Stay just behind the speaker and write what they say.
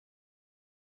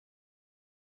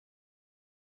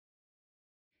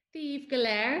Steve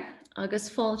Galer,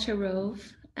 August Fáilte Rove.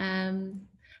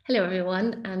 Hello,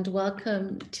 everyone, and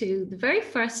welcome to the very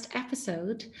first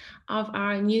episode of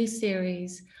our new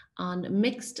series on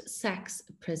mixed sex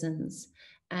prisons.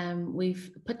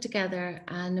 We've put together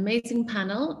an amazing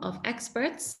panel of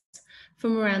experts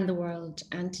from around the world,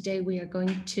 and today we are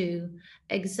going to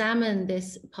examine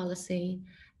this policy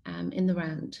in the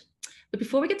round. But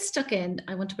before we get stuck in,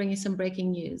 I want to bring you some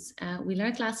breaking news. We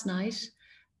learned last night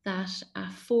that a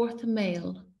fourth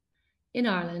male in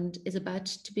Ireland is about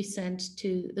to be sent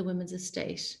to the women's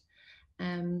estate.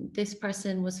 This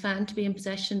person was found to be in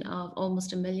possession of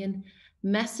almost 1 million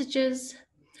messages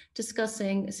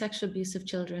discussing sexual abuse of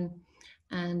children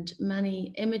and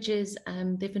many images.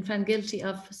 They've been found guilty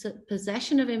of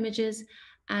possession of images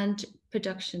and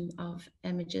production of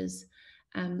images,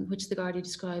 which the Gardaí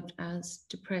described as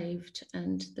depraved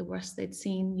and the worst they'd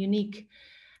seen, unique.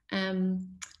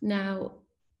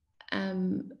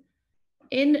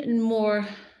 In more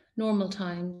normal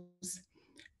times,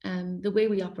 the way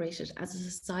we operated as a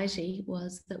society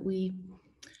was that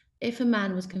if a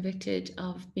man was convicted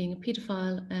of being a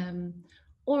paedophile,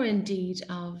 or indeed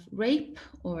of rape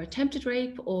or attempted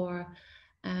rape, or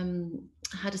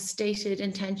had a stated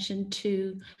intention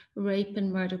to rape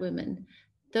and murder women,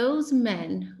 those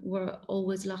men were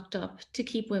always locked up to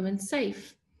keep women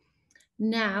safe.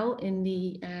 Now, in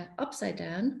the upside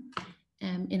down,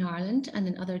 in Ireland and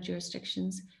in other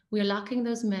jurisdictions, we are locking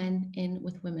those men in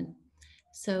with women.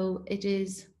 So it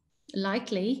is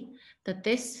likely that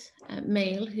this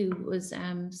male who was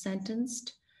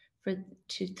sentenced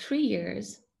to 3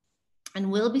 years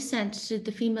and will be sent to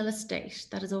the female estate,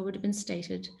 that has already been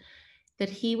stated, that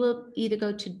he will either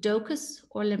go to Docus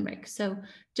or Limerick. So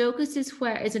Docus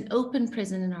is an open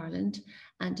prison in Ireland,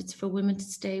 and it's for women to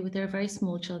stay with their very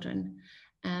small children.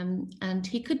 And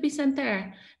he could be sent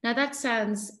there. Now that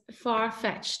sounds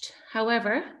far-fetched.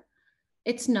 However,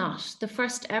 it's not. The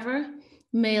first ever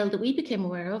male that we became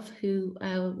aware of who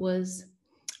was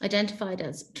identified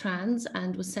as trans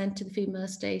and was sent to the female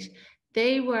estate,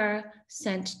 they were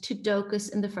sent to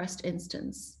Docus in the first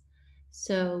instance.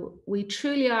 So we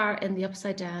truly are in the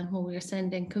upside down when we are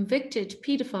sending convicted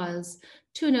paedophiles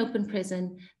to an open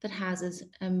prison that houses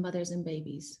mothers and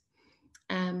babies.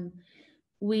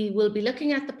 We will be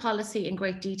looking at the policy in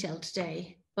great detail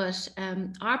today, but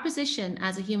our position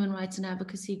as a human rights and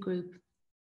advocacy group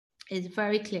is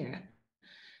very clear.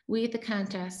 We at the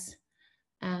Countess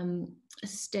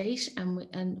state,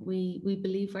 and we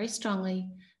believe very strongly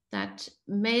that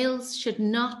males should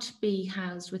not be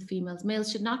housed with females.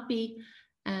 Males should not be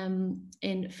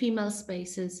in female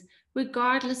spaces,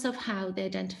 regardless of how they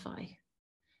identify.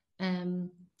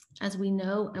 As we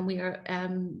know, and we are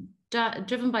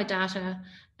driven by data,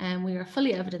 and we are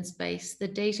fully evidence-based. The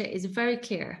data is very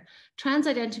clear.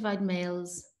 Trans-identified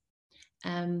males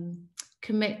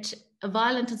commit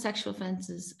violent and sexual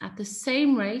offences at the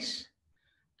same rate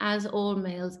as all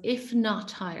males, if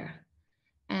not higher.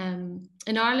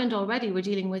 In Ireland already, we're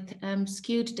dealing with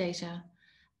skewed data,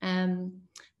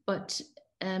 but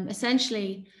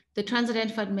essentially the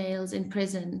trans-identified males in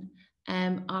prison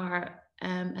are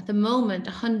at the moment,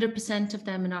 100% of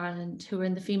them in Ireland who are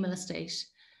in the female estate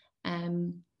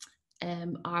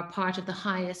are part of the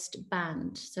highest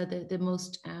band. So the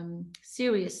most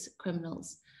serious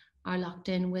criminals are locked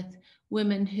in with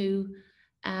women who,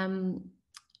 and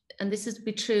this is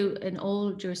be true in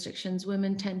all jurisdictions,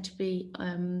 women tend to be,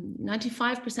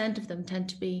 95% of them tend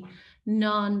to be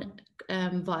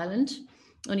non-violent,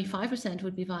 only 5%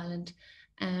 would be violent.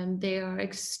 They are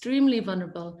extremely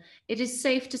vulnerable. It is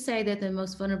safe to say they're the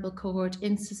most vulnerable cohort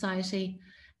in society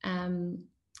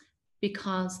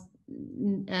because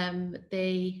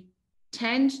they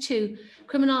tend to,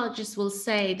 criminologists will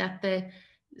say that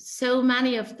so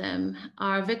many of them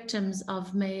are victims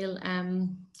of male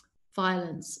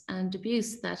violence and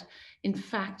abuse that in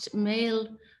fact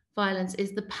male violence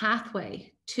is the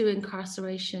pathway to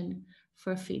incarceration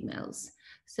for females.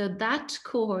 So that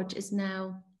cohort is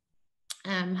now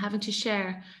having to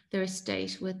share their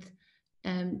estate with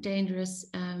dangerous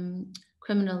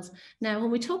criminals. Now, when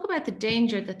we talk about the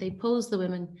danger that they pose the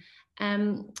women,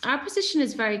 our position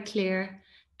is very clear.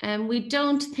 We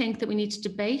don't think that we need to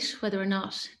debate whether or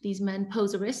not these men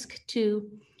pose a risk to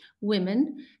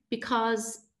women,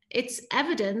 because it's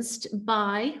evidenced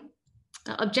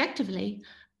objectively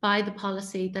by the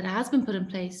policy that has been put in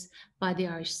place by the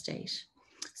Irish state.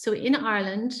 So in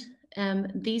Ireland,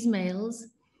 these males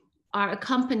are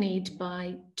accompanied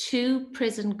by 2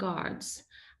 prison guards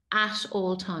at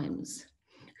all times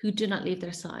who do not leave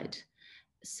their side.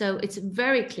 So it's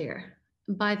very clear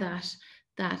by that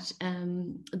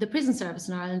the prison service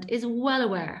in Ireland is well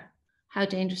aware how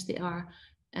dangerous they are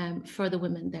for the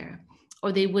women there,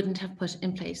 or they wouldn't have put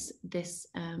in place this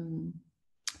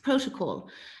protocol.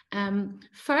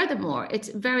 Furthermore, it's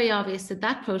very obvious that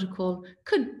that protocol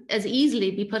could as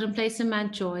easily be put in place in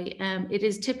Mountjoy. It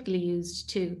is typically used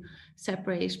to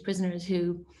separate prisoners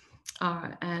who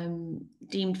are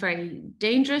deemed very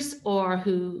dangerous or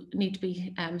who need to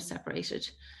be separated.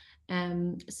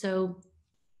 So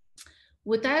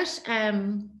without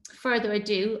further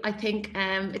ado, I think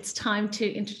it's time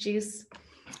to introduce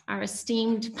our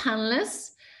esteemed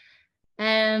panelists.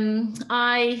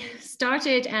 I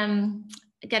started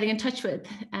getting in touch with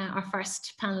our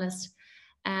first panelist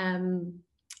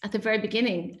at the very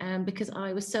beginning because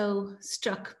I was so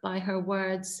struck by her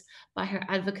words, by her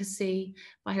advocacy,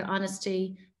 by her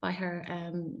honesty, by her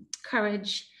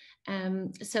courage.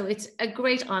 So it's a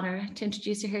great honour to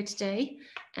introduce her here today.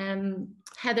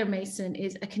 Heather Mason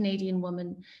is a Canadian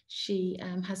woman. She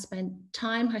has spent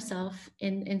time herself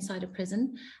inside a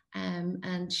prison,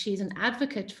 and she's an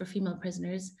advocate for female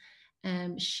prisoners.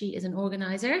 She is an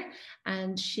organiser,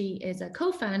 and she is a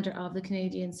co-founder of the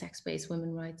Canadian Sex-Based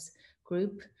Women's Rights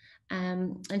Group.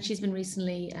 And she's been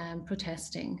recently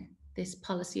protesting this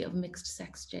policy of mixed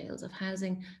sex jails, of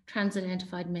housing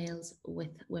trans-identified males with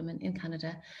women in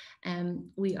Canada.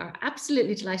 We are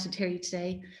absolutely delighted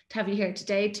to have you here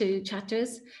today to chat to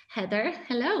us. Heather,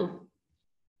 hello.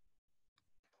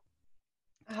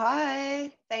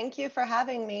 Hi, thank you for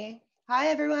having me. Hi,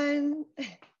 everyone.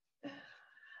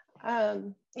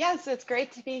 Yes, it's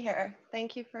great to be here.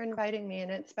 Thank you for inviting me,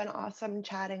 and it's been awesome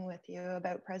chatting with you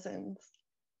about prisons.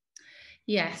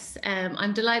 Yes,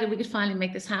 I'm delighted we could finally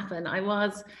make this happen. I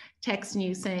was texting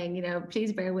you saying, you know,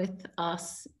 please bear with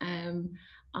us.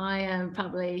 I am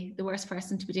probably the worst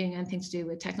person to be doing anything to do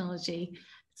with technology.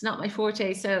 It's not my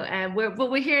forte. So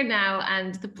we're here now,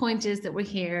 and the point is that we're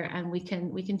here and we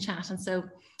can chat. And so,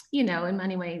 you know, in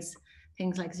many ways,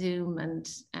 things like Zoom and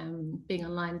being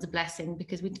online is a blessing,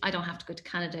 because I don't have to go to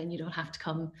Canada and you don't have to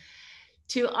come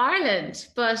to Ireland.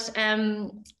 But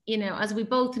you know, as we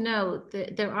both know,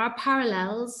 there are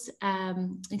parallels.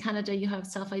 In Canada you have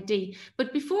self-ID.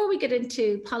 But before we get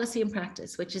into policy and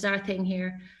practice, which is our thing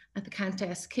here at the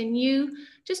Countess, can you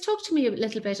just talk to me a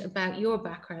little bit about your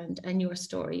background and your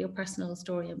story, your personal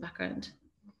story and background?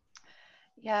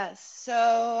 Yes,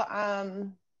 so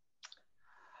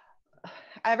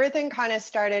everything kind of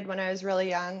started when I was really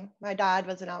young. My dad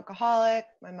was an alcoholic,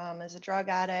 my mom was a drug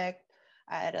addict.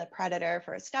 I had a predator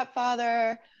for a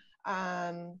stepfather.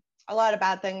 A lot of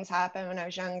bad things happened when I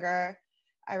was younger.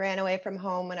 I ran away from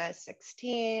home when I was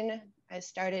 16. I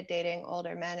started dating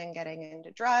older men and getting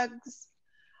into drugs.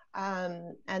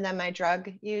 And then my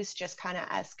drug use just kind of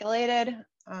escalated.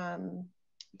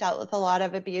 Dealt with a lot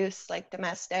of abuse, like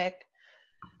domestic.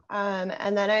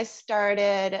 And then I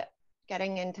started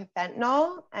getting into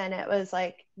fentanyl, and it was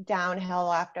like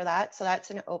downhill after that. So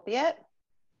that's an opiate.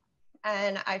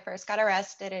 And I first got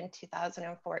arrested in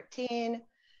 2014.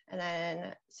 And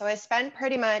then, so I spent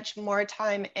pretty much more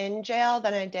time in jail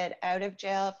than I did out of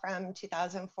jail from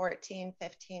 2014,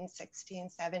 15, 16,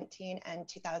 17, and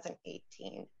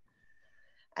 2018.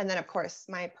 And then, of course,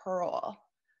 my parole.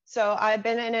 So I've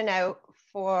been in and out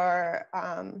for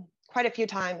quite a few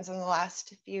times in the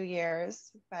last few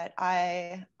years, but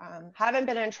I haven't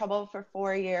been in trouble for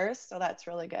 4 years. So that's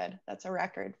really good. That's a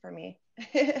record for me.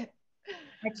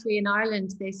 Actually, in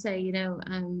Ireland, they say, you know,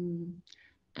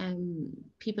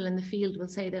 people in the field will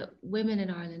say that women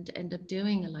in Ireland end up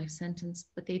doing a life sentence,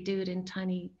 but they do it in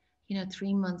tiny, you know,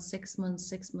 3 months, 6 months,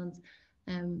 6 months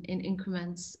in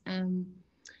increments. And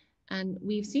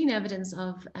we've seen evidence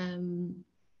of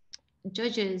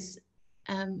judges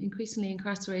increasingly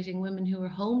incarcerating women who are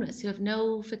homeless, who have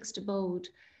no fixed abode.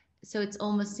 So it's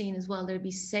almost seen as, well, they'll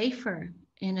be safer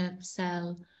in a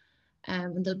cell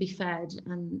and they'll be fed.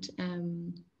 And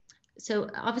so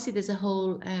obviously there's a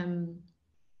whole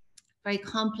very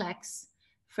complex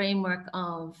framework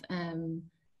of,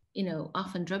 you know,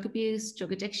 often drug abuse,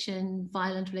 drug addiction,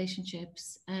 violent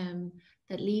relationships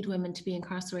that lead women to be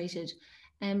incarcerated.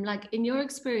 Like, in your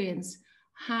experience,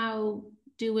 how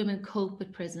do women cope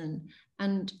with prison,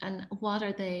 and what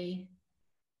are they,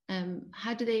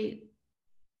 how do they,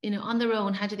 you know, on their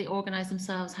own, how do they organize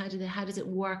themselves? How does it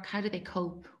work? How do they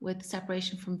cope with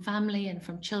separation from family and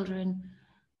from children?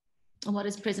 And what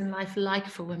is prison life like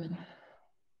for women?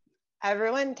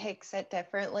 Everyone takes it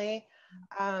differently.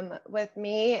 With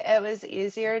me, it was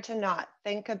easier to not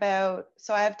think about,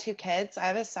 so I have 2 kids. I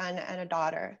have a son and a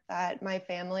daughter that my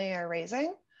family are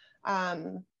raising.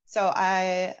 So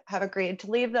I have agreed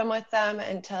to leave them with them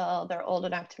until they're old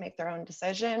enough to make their own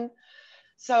decision.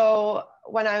 So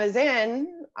when I was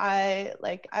in, I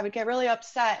would get really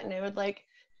upset, and it would like,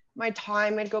 my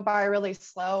time would go by really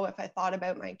slow if I thought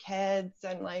about my kids.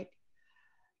 And like,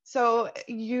 so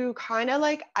you kind of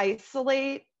like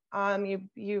isolate,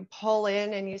 you pull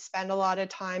in and you spend a lot of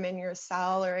time in your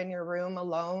cell or in your room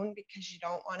alone because you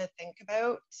don't want to think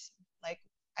about like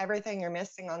everything you're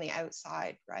missing on the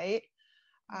outside, right?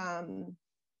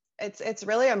 It's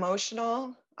really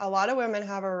emotional. A lot of women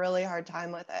have a really hard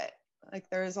time with it. Like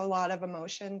there's a lot of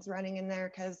emotions running in there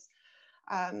because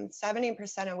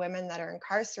 70% of women that are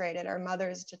incarcerated are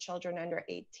mothers to children under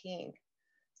 18.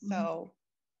 So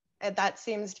that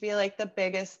seems to be like the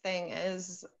biggest thing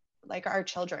is like our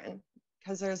children,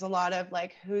 because there's a lot of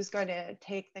like, who's going to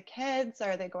take the kids?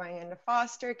 Are they going into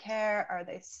foster care? Are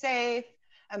they safe?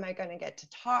 Am I going to get to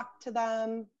talk to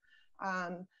them?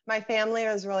 My family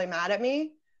was really mad at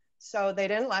me, so they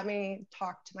didn't let me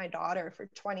talk to my daughter for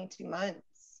 22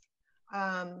 months.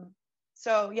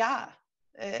 So yeah,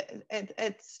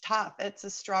 it's tough. It's a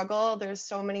struggle. There's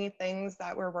so many things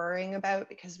that we're worrying about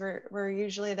because we're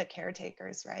usually the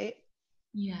caretakers, right?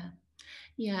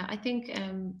 Yeah, I think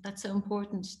that's so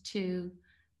important to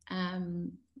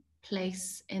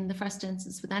place in the first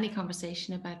instance with any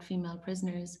conversation about female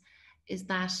prisoners, is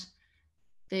that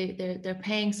they're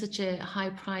paying such a high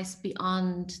price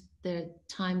beyond the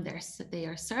time they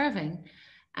are serving.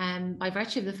 By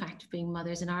virtue of the fact of being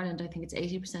mothers in Ireland, I think it's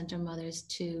 80% are mothers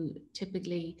to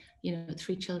typically,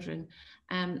 3 children.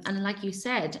 And like you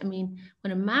said, I mean,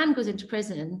 when a man goes into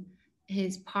prison,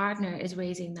 his partner is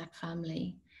raising that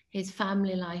family. His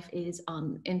family life is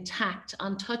intact,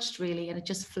 untouched, really, and it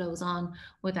just flows on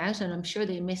without it. I'm sure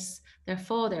they miss their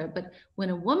father, but when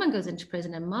a woman goes into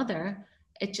prison, a mother,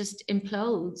 it just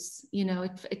implodes.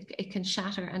 It can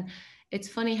shatter. And it's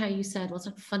funny how you said, well, it's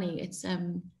not funny, it's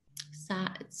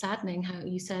saddening how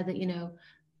you said that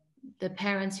the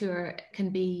parents who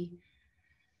can be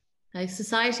like,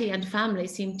 society and family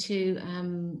seem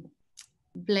to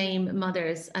blame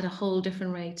mothers at a whole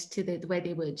different rate to the way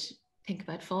they would think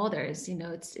about fathers.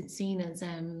 It's seen as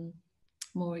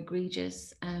more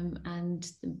egregious, and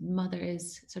the mother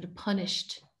is sort of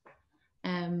punished.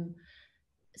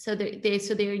 So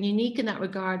they're unique in that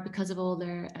regard because of all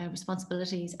their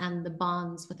responsibilities and the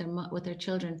bonds with their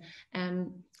children.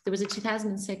 There was a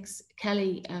 2006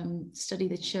 Kelly study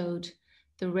that showed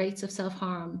the rates of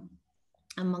self-harm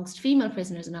amongst female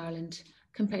prisoners in Ireland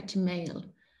compared to male.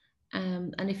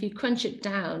 And if you crunch it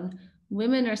down,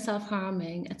 women are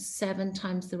self-harming at 7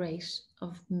 times the rate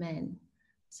of men.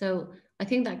 So I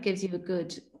think that gives you a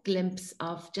good glimpse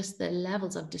of just the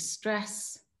levels of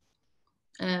distress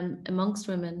amongst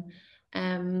women.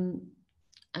 And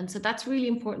so that's really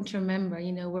important to remember.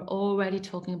 We're already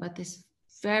talking about this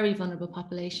very vulnerable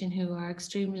population who are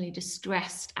extremely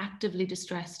distressed, actively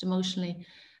distressed, emotionally,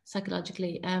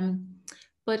 psychologically.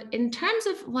 But in terms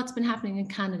of what's been happening in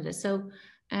Canada, so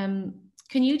can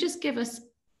you just give us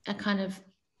a kind of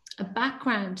a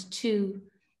background to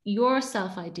your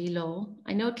self-ID law?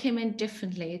 I know it came in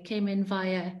differently. It came in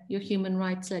via your human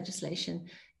rights legislation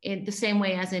in the same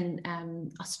way as in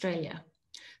Australia.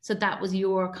 So that was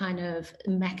your kind of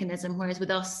mechanism, whereas with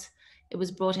us, it was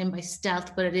brought in by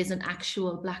stealth, but it is an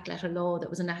actual black letter law that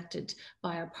was enacted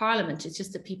by our parliament. It's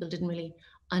just that people didn't really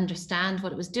understand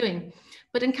what it was doing.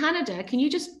 But in Canada, can you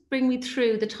just bring me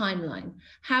through the timeline,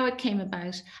 how it came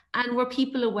about, and were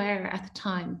people aware at the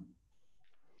time?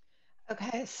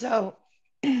 Okay, so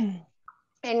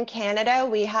in Canada,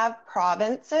 we have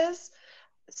provinces.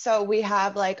 So we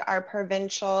have like our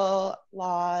provincial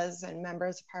laws and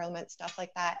members of parliament, stuff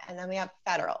like that. And then we have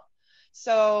federal.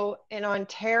 So in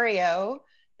Ontario,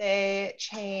 they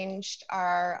changed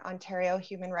our Ontario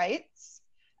human rights.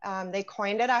 They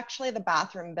coined it actually the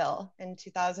bathroom bill in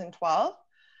 2012.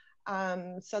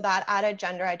 So that added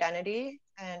gender identity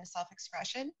and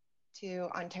self-expression to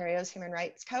Ontario's human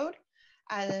rights code.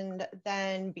 And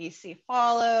then BC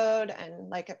followed, and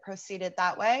like it proceeded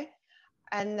that way.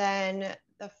 And then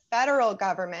the federal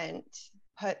government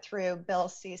put through Bill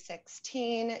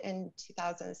C-16 in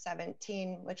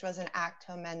 2017, which was an act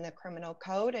to amend the criminal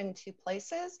code in 2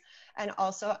 places, and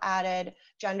also added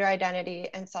gender identity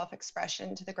and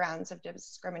self-expression to the grounds of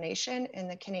discrimination in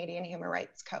the Canadian Human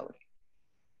Rights Code.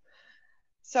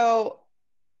 So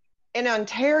in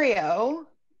Ontario,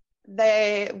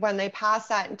 when they passed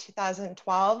that in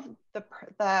 2012,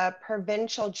 the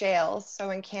provincial jails, so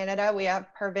in Canada we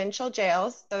have provincial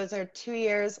jails, those are 2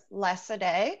 years less a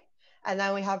day, and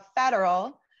then we have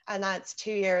federal, and that's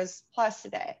 2 years plus a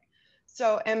day.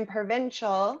 So in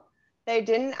provincial, they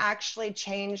didn't actually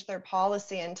change their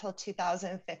policy until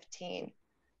 2015.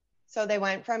 So they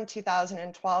went from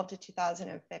 2012 to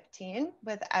 2015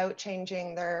 without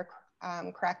changing their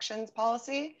corrections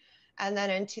policy. And then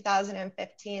in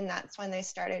 2015, that's when they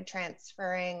started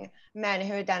transferring men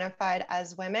who identified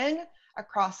as women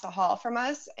across the hall from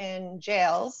us in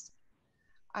jails.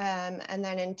 And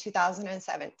then in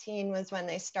 2017 was when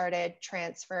they started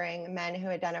transferring men who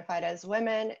identified as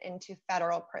women into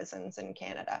federal prisons in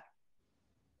Canada.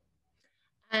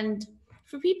 And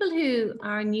for people who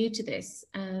are new to this,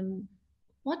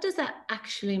 what does that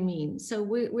actually mean? So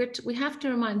we have to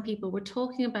remind people we're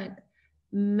talking about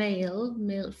full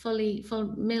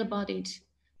male-bodied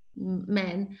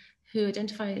men who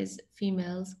identify as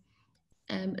females,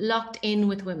 locked in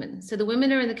with women. So the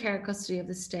women are in the care and custody of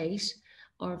the state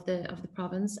or of the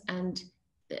province, and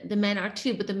the men are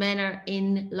too, but the men are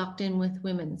locked in with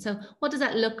women. So what does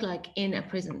that look like in a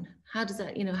prison? How does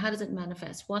that, how does it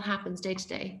manifest? What happens day to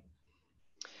day?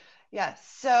 Yes.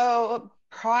 So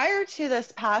prior to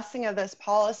this passing of this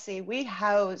policy, we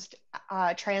housed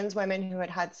trans women who had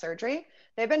had surgery.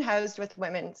 They've been housed with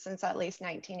women since at least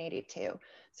 1982.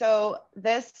 So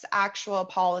this actual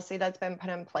policy that's been put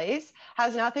in place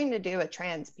has nothing to do with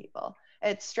trans people.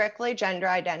 It's strictly gender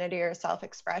identity or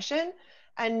self-expression.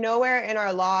 And nowhere in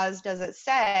our laws does it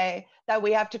say that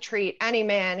we have to treat any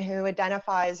man who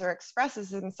identifies or expresses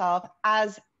himself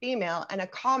as female and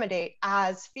accommodate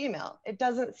as female. It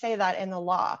doesn't say that in the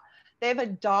law. They've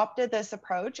adopted this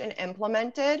approach and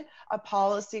implemented a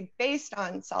policy based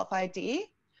on self-ID.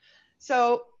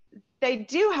 So they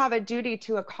do have a duty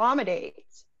to accommodate,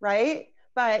 right?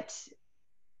 But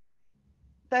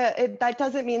that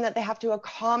doesn't mean that they have to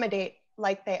accommodate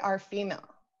like they are female,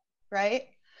 right?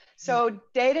 So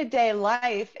day-to-day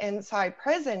life inside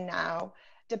prison now,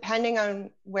 depending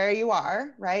on where you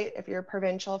are, right? If you're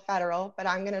provincial, federal, but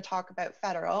I'm going to talk about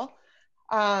federal.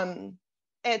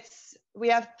 We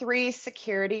have 3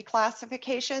 security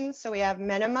classifications. So we have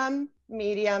minimum,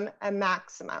 medium, and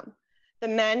maximum. The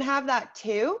men have that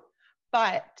too,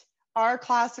 but our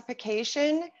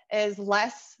classification is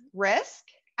less risk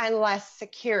and less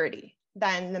security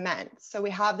than the men. So we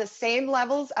have the same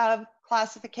levels of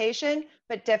classification,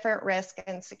 but different risk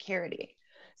and security.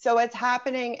 So what's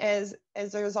happening is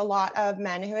there's a lot of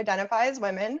men who identify as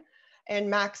women in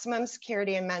maximum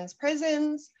security in men's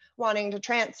prisons wanting to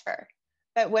transfer,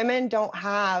 but women don't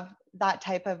have that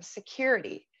type of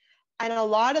security. And a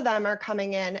lot of them are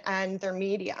coming in and they're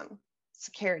medium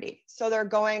security. So they're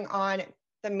going on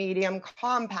the medium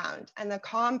compound, and the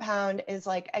compound is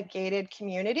like a gated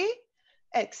community,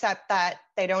 except that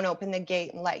they don't open the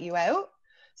gate and let you out.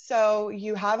 So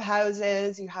you have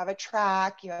houses, you have a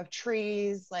track, you have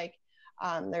trees, like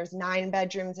there's 9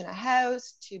 bedrooms in a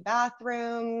house, 2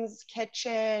 bathrooms,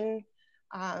 kitchen,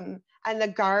 and the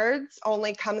guards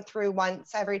only come through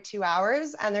once every 2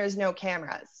 hours, and there's no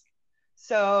cameras.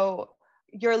 So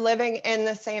you're living in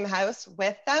the same house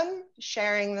with them,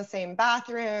 sharing the same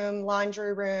bathroom,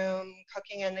 laundry room,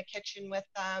 cooking in the kitchen with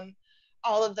them,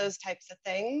 all of those types of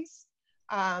things.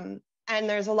 And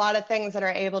there's a lot of things that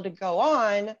are able to go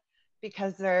on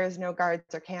because there's no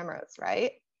guards or cameras,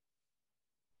 right?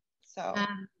 So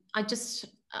I just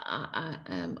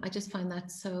find that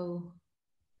so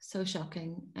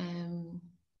shocking.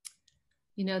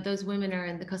 Those women are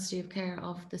in the custody of care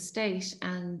of the state,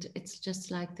 and it's just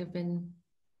like they've been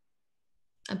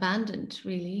abandoned,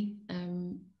 really.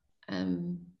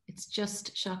 It's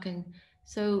just shocking.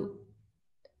 So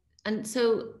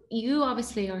you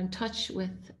obviously are in touch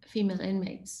with female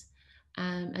inmates,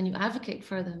 and you advocate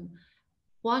for them.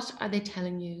 What are they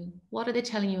telling you? What are they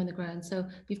telling you on the ground? So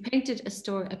you've painted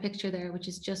a picture there, which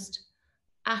is just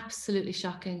absolutely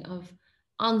shocking, of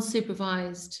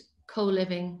unsupervised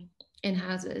co-living in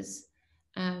houses,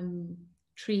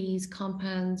 trees,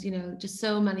 compounds, just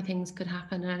so many things could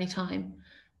happen at any time,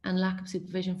 and lack of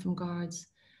supervision from guards.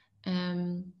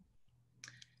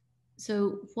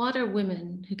 So what are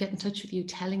women who get in touch with you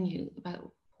telling you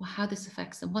about how this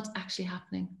affects them? What's actually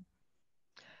happening?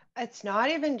 It's not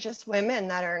even just women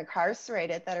that are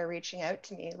incarcerated that are reaching out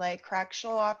to me. Like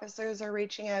correctional officers are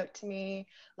reaching out to me,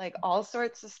 like all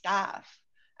sorts of staff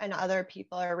and other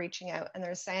people are reaching out, and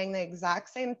they're saying the exact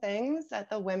same things that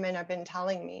the women have been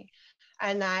telling me,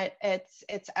 and that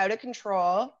it's out of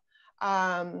control,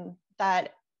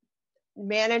 that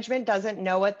management doesn't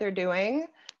know what they're doing,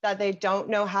 that they don't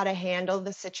know how to handle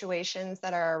the situations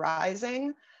that are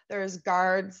arising. There's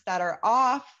guards that are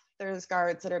off. There's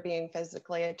guards that are being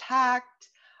physically attacked,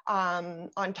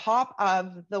 on top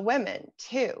of the women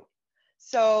too.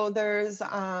 So there's,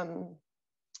 the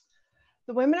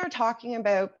women are talking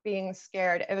about being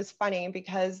scared. It was funny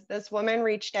because this woman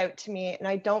reached out to me, and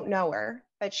I don't know her,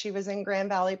 but she was in Grand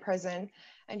Valley Prison,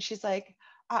 and she's like,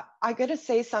 I got to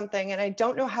say something, and I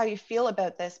don't know how you feel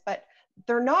about this, but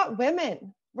they're not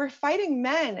women. We're fighting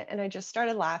men. And I just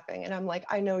started laughing and I'm like,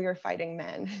 I know you're fighting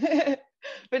men.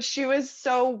 But she was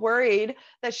so worried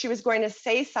that she was going to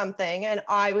say something and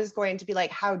I was going to be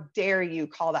like, how dare you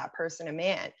call that person a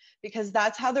man? Because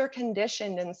that's how they're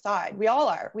conditioned inside. We all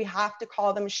are. We have to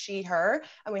call them she, her,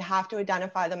 and we have to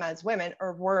identify them as women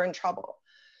or we're in trouble.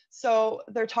 So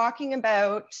they're talking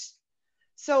about,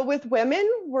 so with women,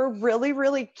 we're really,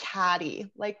 really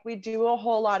catty. Like we do a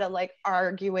whole lot of like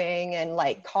arguing and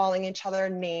like calling each other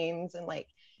names and like,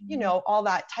 you know, all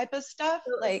that type of stuff.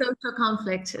 Like social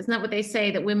conflict, isn't that what they say,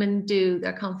 that women do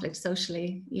their conflict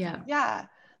socially? Yeah.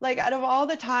 Like out of all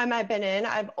the time I've been in,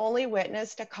 I've only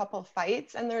witnessed a couple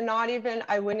fights and they're not even,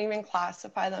 I wouldn't even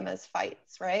classify them as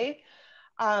fights, right?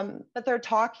 But they're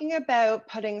talking about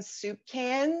putting soup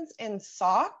cans in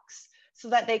socks so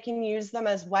that they can use them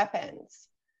as weapons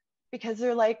because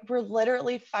they're like, we're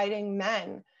literally fighting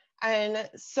men. And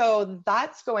so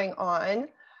that's going on,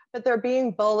 but they're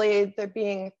being bullied, they're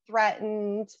being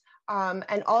threatened.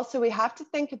 And also we have to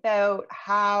think about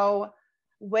how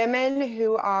women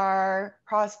who are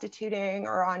prostituting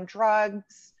or on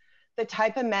drugs, the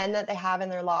type of men that they have in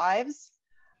their lives,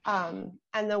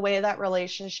 and the way that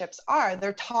relationships are.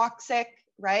 They're toxic,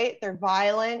 right? They're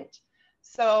violent.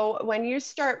 So when you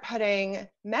start putting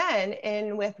men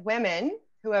in with women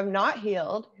who have not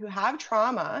healed, who have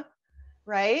trauma,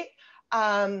 right?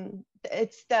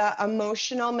 It's the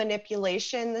emotional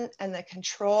manipulation and the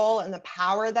control and the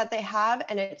power that they have,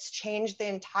 and it's changed the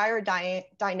entire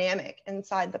dynamic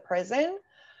inside the prison.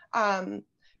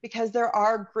 Because there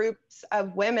are groups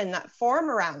of women that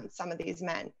form around some of these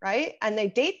men, right? And they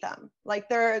date them. Like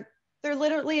they're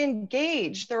literally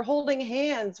engaged. They're holding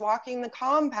hands, walking the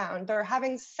compound. They're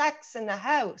having sex in the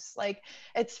house. Like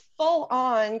it's full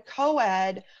on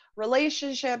co-ed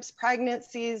relationships,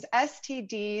 pregnancies,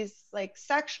 STDs, like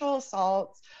sexual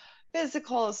assaults,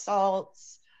 physical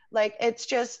assaults. Like it's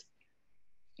just,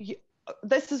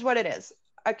 this is what it is.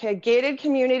 Okay, gated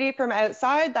community from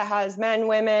outside that has men,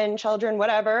 women, children,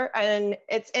 whatever, and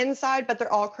it's inside, but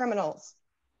they're all criminals.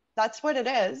 That's what it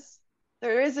is.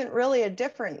 There isn't really a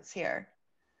difference here.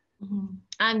 Mm-hmm.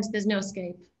 And there's no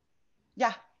escape.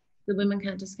 Yeah. The women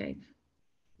can't escape.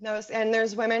 No, and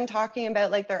there's women talking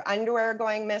about like their underwear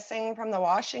going missing from the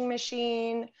washing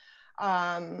machine.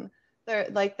 They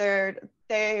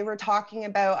were talking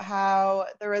about how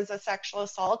there was a sexual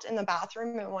assault in the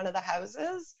bathroom in one of the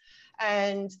houses,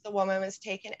 and the woman was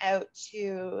taken out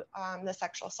to the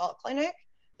sexual assault clinic.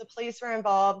 The police were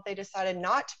involved. They decided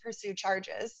not to pursue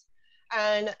charges,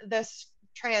 and this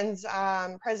trans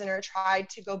prisoner tried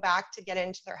to go back to get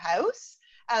into their house,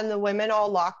 and the women all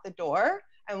locked the door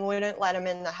and wouldn't let him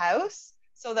in the house.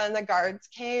 So then the guards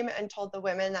came and told the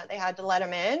women that they had to let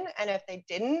him in, and if they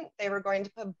didn't, they were going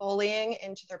to put bullying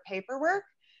into their paperwork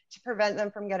to prevent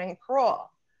them from getting parole.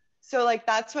 So like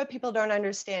that's what people don't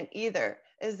understand either,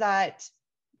 is that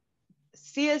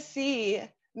CSC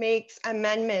makes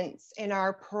amendments in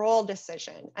our parole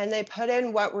decision and they put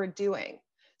in what we're doing.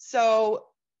 So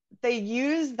they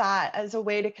use that as a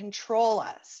way to control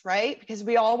us, right? Because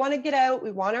we all want to get out,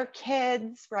 we want our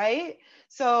kids, right?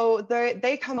 So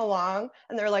they come along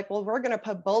and they're like, well, we're going to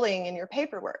put bullying in your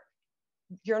paperwork.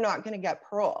 You're not going to get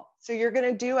parole. So you're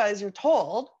going to do as you're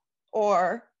told,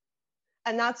 and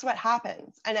that's what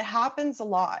happens. And it happens a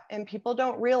lot and people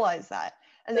don't realize that.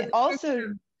 And they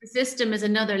also... The system is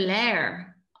another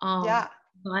layer of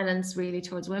violence really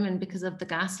towards women because of the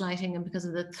gaslighting and because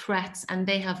of the threats, and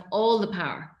they have all the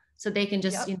power. So they can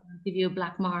just give you a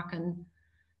black mark and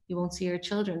you won't see your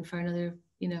children for another,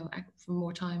 for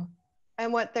more time.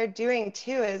 And what they're doing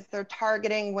too is they're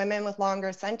targeting women with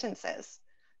longer sentences.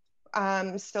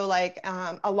 So like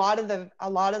a lot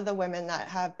of the women that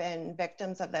have been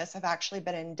victims of this have actually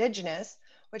been Indigenous,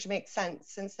 which makes sense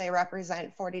since they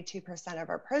represent 42% of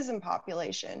our prison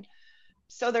population.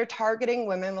 So they're targeting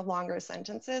women with longer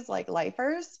sentences like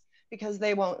lifers because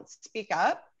they won't speak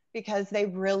up, because they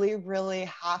really, really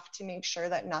have to make sure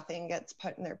that nothing gets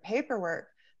put in their paperwork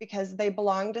because they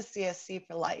belong to CSC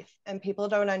for life, and people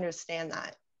don't understand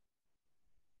that.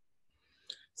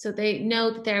 So they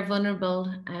know that they're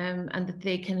vulnerable and that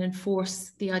they can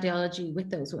enforce the ideology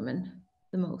with those women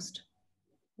the most.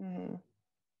 Mm-hmm.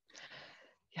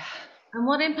 Yeah. And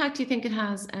what impact do you think it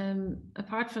has,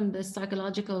 apart from the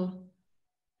psychological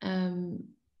and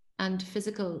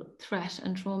physical threat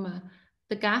and trauma,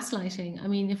 the gaslighting? I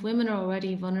mean, if women are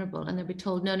already vulnerable and they'll be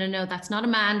told, no, that's not a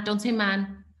man, don't say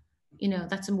man,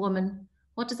 that's a woman.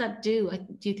 What does that do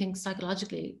you think,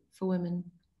 psychologically for women?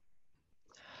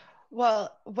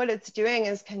 Well, what it's doing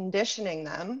is conditioning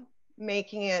them,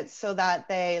 making it so that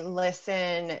they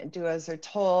listen, do as they're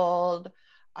told,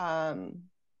 So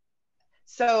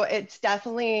it's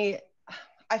definitely,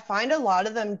 I find a lot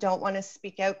of them don't want to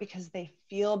speak out because they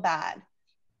feel bad.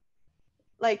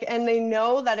 Like, and they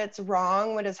know that it's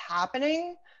wrong what is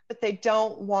happening, but they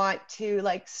don't want to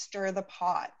like stir the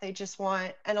pot. They just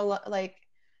want, and like,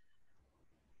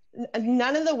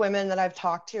 none of the women that I've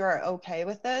talked to are okay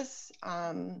with this.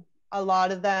 A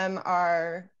lot of them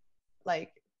are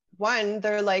like,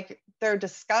 they're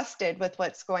disgusted with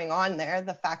what's going on there.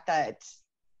 The fact that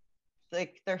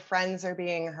like their friends are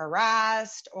being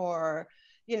harassed, or,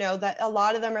 you know, that a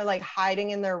lot of them are like hiding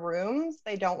in their rooms.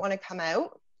 They don't want to come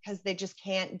out because they just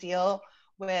can't deal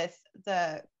with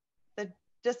the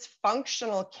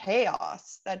dysfunctional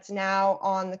chaos that's now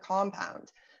on the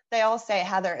compound. They all say,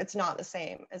 Heather, it's not the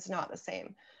same. It's not the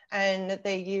same. And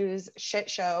they use shit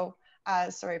show,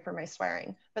 sorry for my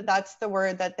swearing, but that's the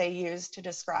word that they use to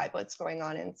describe what's going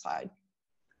on inside.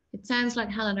 It sounds like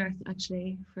hell on earth,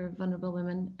 actually, for vulnerable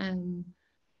women.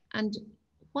 And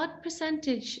what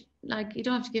percentage, like, you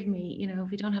don't have to give me, you know,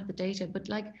 if you don't have the data, but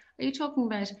like, are you talking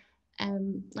about,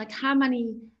 like, how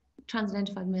many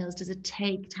trans-identified males does it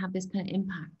take to have this kind of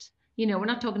impact? You know, we're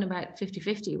not talking about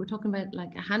 50-50, we're talking about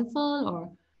like a handful, or,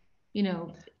 you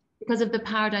know, because of the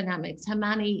power dynamics, how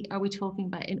many are we talking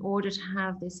about in order to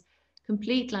have this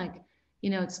complete, like, you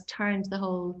know, it's turned the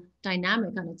whole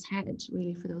dynamic on its head,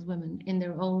 really, for those women in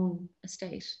their own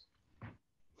estate?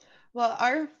 Well,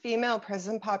 our female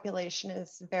prison population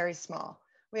is very small.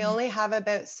 We only have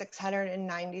about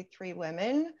 693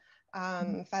 women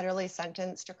federally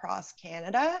sentenced across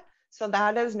Canada. So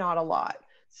that is not a lot.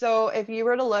 So if you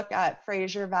were to look at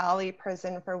Fraser Valley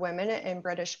Prison for Women in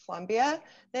British Columbia,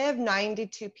 they have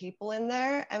 92 people in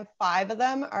there, and 5 of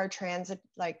them are trans.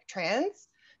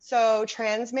 So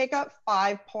trans make up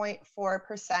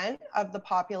 5.4% of the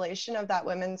population of that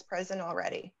women's prison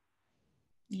already.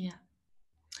 Yeah.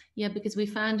 Yeah, because we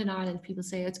found in Ireland, people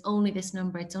say it's only this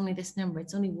number, it's only this number,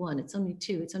 it's only 1, it's only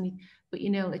 2, it's only, but you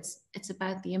know, it's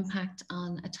about the impact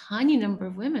on a tiny number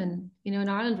of women. You know, in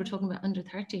Ireland, we're talking about under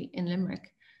 30 in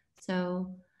Limerick.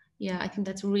 So yeah, I think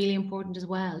that's really important as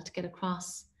well, to get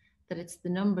across that it's the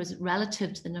numbers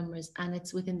relative to the numbers, and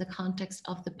it's within the context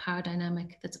of the power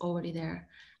dynamic that's already there,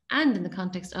 and in the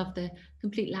context of the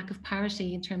complete lack of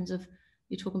parity in terms of,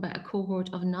 you're talking about a cohort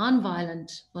of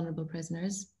non-violent vulnerable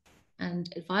prisoners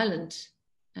and violent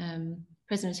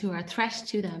prisoners who are a threat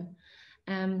to them.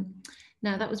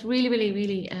 Now, that was really, really,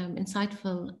 really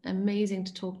insightful, amazing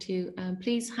to talk to you.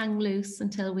 Please hang loose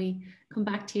until we come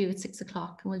back to you at 6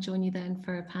 o'clock, and we'll join you then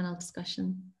for a panel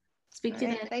discussion. Speak to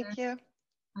you then. Thank you.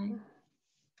 Bye.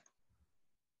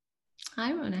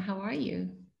 Hi, Rhona, how are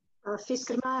you? Hello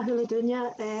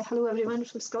everyone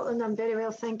from Scotland. I'm very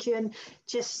well, thank you, and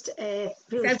just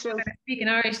really thrilled. Speaking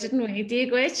Irish, didn't we?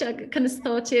 Gearóid, Countess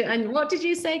thought to, and what did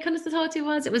you say Countess thought to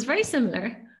was? It was very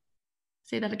similar.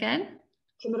 Say that again.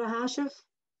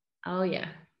 Oh yeah,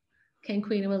 King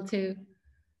Queen will too.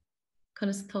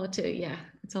 Countess thought to, yeah,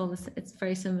 it's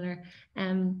very similar.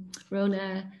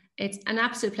 Rhona, it's an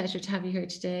absolute pleasure to have you here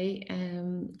today.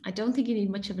 I don't think you need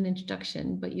much of an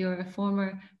introduction, but you're a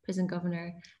former prison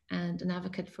governor and an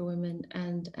advocate for women,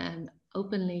 and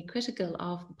openly critical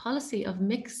of the policy of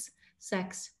mixed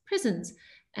sex prisons.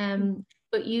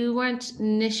 But you weren't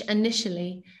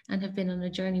initially, and have been on a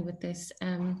journey with this.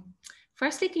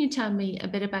 Firstly, can you tell me a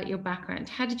bit about your background?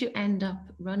 How did you end up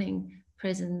running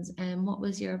prisons, and what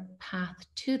was your path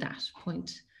to that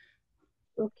point?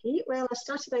 Okay, well, I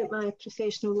started out my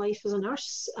professional life as a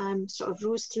nurse, sort of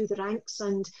rose through the ranks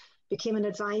and became an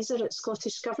advisor at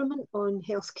Scottish Government on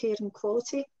healthcare and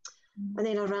quality. And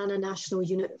then I ran a national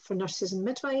unit for nurses and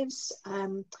midwives.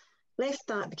 Left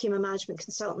that, became a management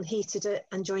consultant, hated it,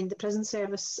 and joined the prison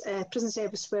service. Prison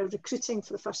service were recruiting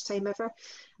for the first time ever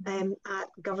at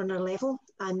governor level,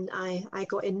 and I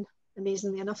got in,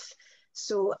 amazingly enough.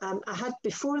 So I had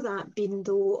before that been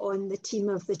though on the team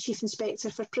of the Chief Inspector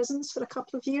for Prisons for a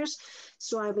couple of years.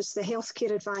 So I was the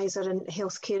healthcare advisor and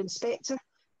healthcare inspector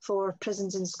for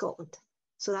prisons in Scotland.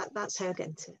 So that's how I got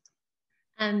into it.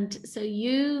 And so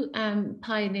you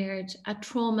pioneered a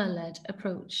trauma-led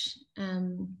approach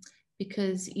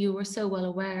because you were so well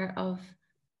aware of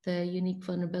the unique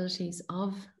vulnerabilities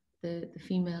of the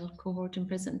female cohort in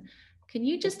prison. Can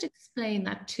you just explain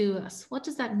that to us? What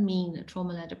does that mean, a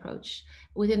trauma-led approach,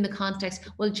 within the context,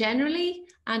 well, generally,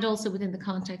 and also within the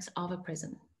context of a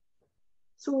prison?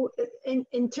 So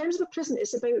in terms of a prison,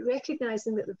 it's about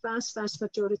recognising that the vast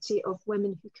majority of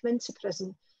women who come into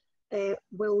prison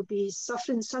will be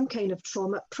suffering some kind of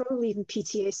trauma, probably even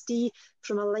PTSD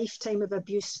from a lifetime of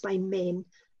abuse by men,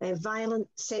 violent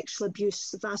sexual abuse,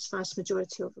 the vast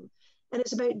majority of them. And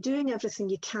it's about doing everything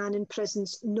you can in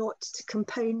prisons not to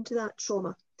compound that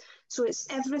trauma. So it's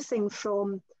everything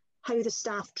from how the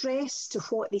staff dress, to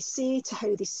what they say, to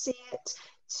how they say it,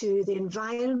 to the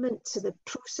environment, to the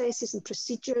processes and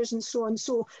procedures and so on.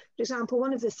 So, for example,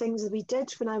 one of the things that we did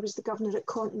when I was the governor at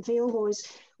Conton Vale was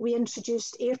we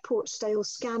introduced airport-style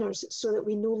scanners so that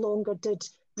we no longer did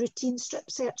routine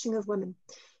strip searching of women.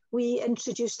 We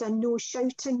introduced a no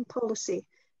shouting policy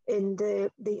in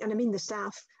and I mean the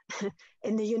staff,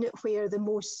 in the unit where the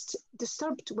most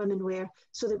disturbed women were,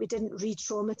 so that we didn't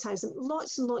re-traumatise them.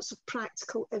 Lots and lots of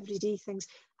practical everyday things.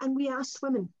 And we asked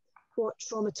women what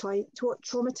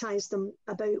traumatised them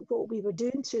about what we were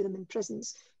doing to them in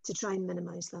prisons to try and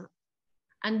minimise that.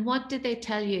 And what did they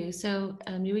tell you? So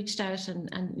you reached out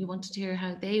and you wanted to hear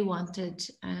how they wanted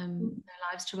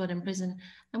their lives to run in prison.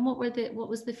 And what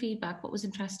was the feedback? What was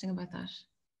interesting about that?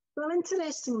 Well,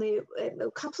 interestingly,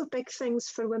 a couple of big things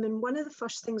for women. One of the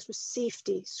first things was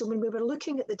safety. So when we were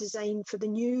looking at the design for the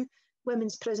new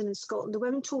women's prison in Scotland, the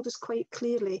women told us quite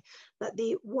clearly that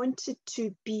they wanted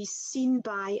to be seen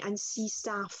by and see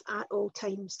staff at all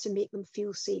times to make them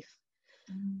feel safe.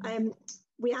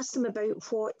 We asked them about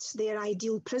what their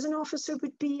ideal prison officer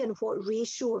would be and what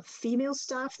ratio of female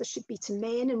staff there should be to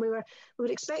men. And we were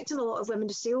expecting a lot of women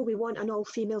to say, oh, we want an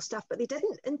all-female staff, but they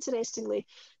didn't, interestingly.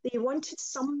 They wanted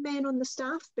some men on the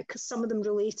staff because some of them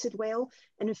related well.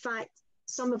 And in fact,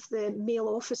 some of the male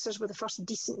officers were the first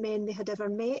decent men they had ever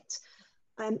met.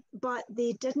 But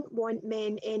they didn't want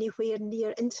men anywhere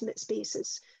near intimate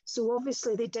spaces. So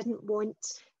obviously they didn't want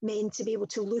men to be able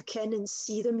to look in and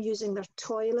see them using their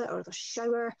toilet or their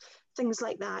shower, things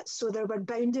like that. So there were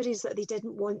boundaries that they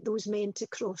didn't want those men to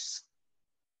cross.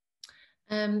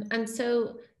 And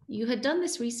so you had done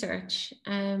this research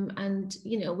and,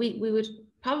 you know, we would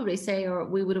probably say, or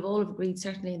we would have all agreed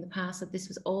certainly in the past, that this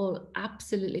was all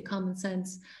absolutely common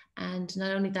sense. And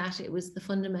not only that, it was the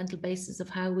fundamental basis of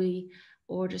how we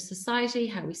order society,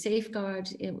 how we safeguard.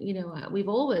 You know, we've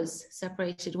always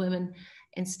separated women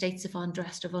in states of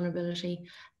undress or vulnerability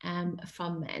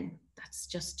from men. That's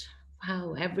just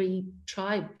how every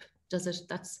tribe does it.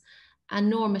 That's a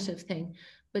normative thing.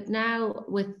 But now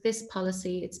with this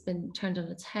policy, it's been turned on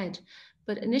its head.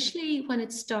 But initially when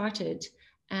it started,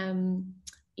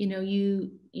 you know,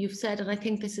 you've said, and I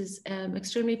think this is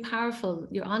extremely powerful,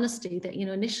 your honesty, that, you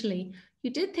know, initially you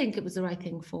did think it was the right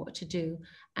thing to do.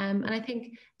 And I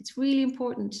think it's really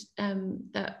important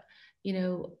that, you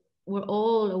know, we're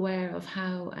all aware of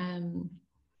how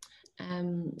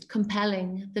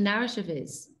compelling the narrative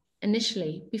is.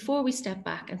 Initially, before we step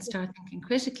back and start thinking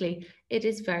critically, it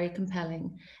is very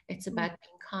compelling. It's about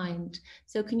being kind.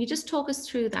 So can you just talk us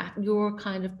through that, your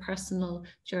kind of personal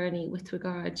journey with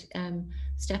regard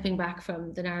stepping back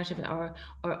from the narrative, or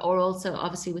also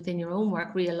obviously within your own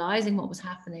work, realizing what was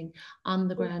happening on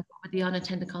the ground, with the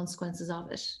unintended consequences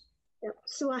of it? Yeah.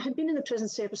 So I had been in the prison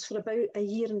service for about a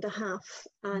year and a half,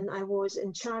 and I was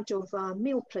in charge of a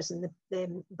male prison,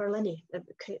 the Barlinnie, a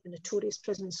notorious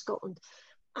prison in Scotland.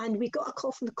 And we got a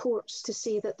call from the courts to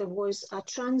say that there was a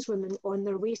trans woman on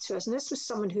their way to us. And this was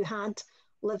someone who had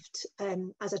lived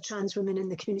as a trans woman in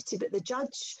the community, but the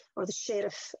judge, or the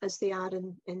sheriff as they are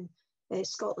in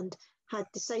Scotland, had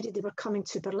decided they were coming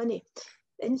to Barlinnie.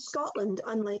 In Scotland,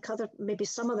 unlike maybe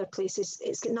some other places,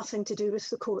 it's got nothing to do with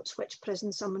the courts which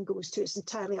prison someone goes to. It's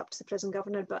entirely up to the prison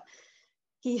governor. But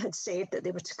he had said that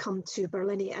they were to come to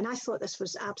Barlinnie. And I thought this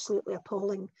was absolutely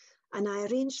appalling. And I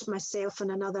arranged for myself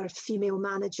and another female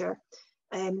manager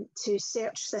to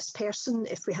search this person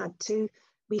if we had to.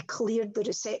 We cleared the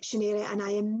reception area, and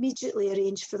I immediately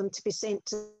arranged for them to be sent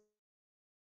to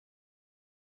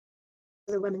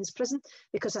the women's prison,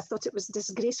 because I thought it was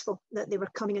disgraceful that they were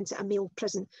coming into a male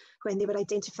prison when they were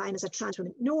identifying as a trans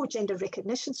woman. No gender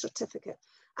recognition certificate.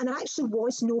 And there actually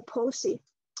was no policy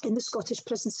in the Scottish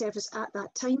prison service at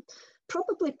that time,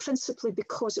 probably principally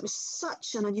because it was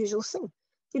such an unusual thing.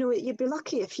 You know, you'd be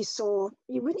lucky if you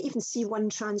wouldn't even see one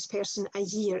trans person a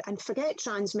year, and forget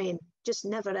trans men, just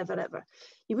never, ever, ever.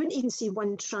 You wouldn't even see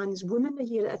one trans woman a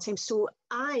year at a time. So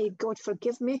I, God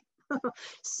forgive me,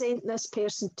 sent this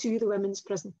person to the women's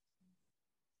prison.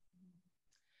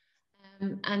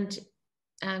 And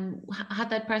had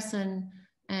that person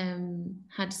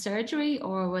had surgery,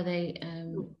 or were they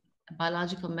a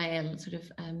biological male, sort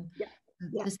of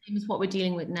the same as what we're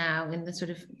dealing with now in the sort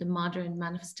of the modern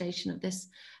manifestation of this?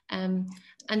 And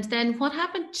then what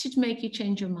happened to make you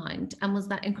change your mind? And was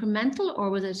that incremental, or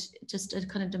was it just a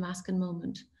kind of Damascus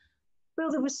moment? Well,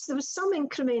 there was some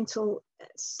incremental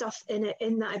stuff in it,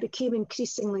 in that I became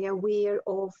increasingly aware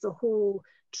of the whole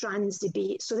trans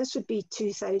debate. So this would be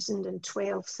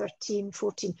 2012, 13,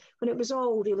 14, when it was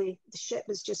all really, the shit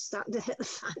was just starting to hit the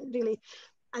fan, really.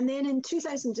 And then in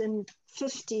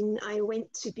 2015, I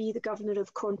went to be the governor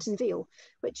of Conton Vale,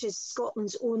 which is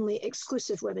Scotland's only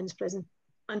exclusive women's prison.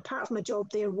 And part of my job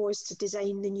there was to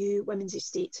design the new women's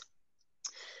estate.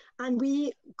 And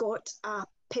we got a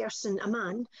person, a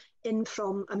man, in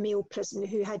from a male prison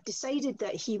who had decided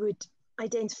that he would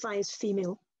identify as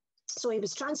female. So he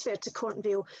was transferred to Conton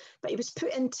Vale, but he was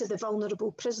put into the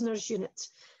vulnerable prisoners unit.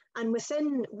 And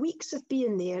within weeks of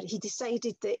being there, he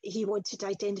decided that he wanted to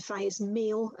identify as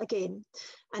male again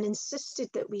and insisted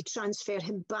that we transfer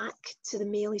him back to the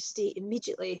male estate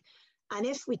immediately. And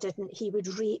if we didn't, he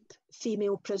would rape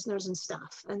female prisoners and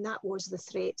staff. And that was the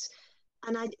threat.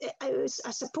 And I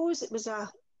suppose it was a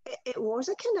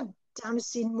kind of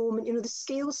damaging moment. You know, the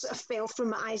scales sort of fell from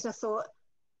my eyes and I thought,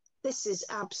 this is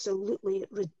absolutely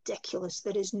ridiculous.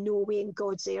 There is no way in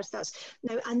God's earth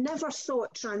Now, I never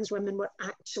thought trans women were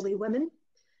actually women,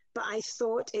 but I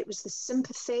thought it was the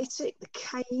sympathetic, the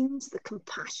kind, the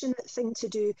compassionate thing to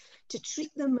do, to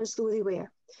treat them as though they were.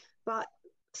 But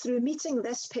through meeting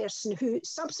this person, who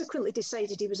subsequently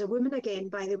decided he was a woman again,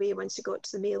 by the way, once he got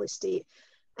to the male estate,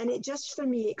 and it just for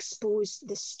me exposed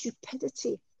the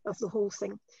stupidity of the whole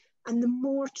thing. And the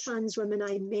more trans women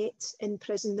I met in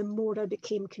prison, the more I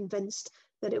became convinced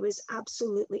that it was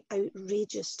absolutely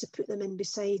outrageous to put them in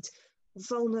beside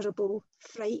vulnerable,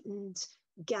 frightened,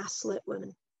 gaslit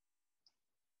women.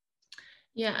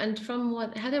 Yeah, and from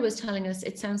what Heather was telling us,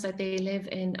 it sounds like they live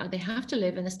in, or they have to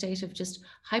live in a state of just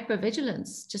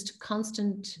hypervigilance, just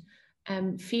constant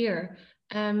fear.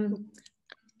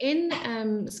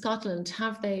 In Scotland,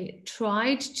 have they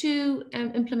tried to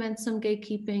implement some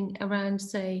gatekeeping around,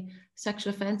 say,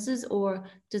 sexual offences, or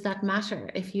does that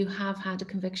matter if you have had a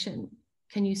conviction?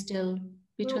 Can you still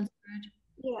be transferred?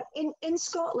 Yeah, in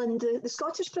Scotland, the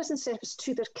Scottish Prison Service,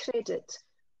 to their credit,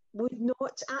 would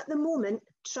not, at the moment,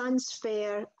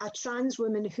 transfer a trans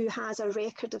woman who has a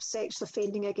record of sexual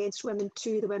offending against women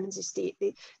to the women's estate.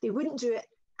 They wouldn't do it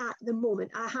at the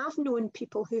moment. I have known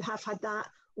people who have had that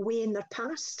way in their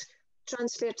past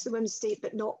transferred to the women's estate,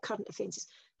 but not current offences.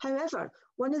 However,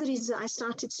 one of the reasons that I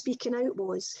started speaking out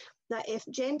was that if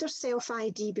gender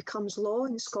self-ID becomes law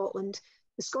in Scotland,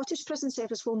 the Scottish Prison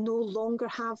Service will no longer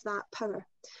have that power.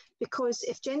 Because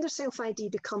if gender self-ID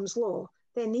becomes law,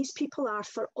 then these people are,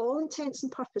 for all intents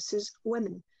and purposes,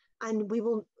 women. And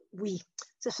as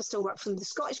if I still work for them, the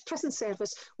Scottish Prison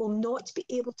Service will not be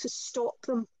able to stop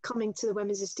them coming to the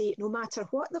women's estate, no matter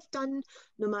what they've done,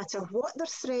 no matter what they're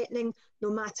threatening, no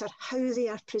matter how they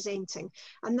are presenting.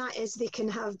 And that is, they can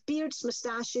have beards,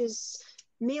 moustaches,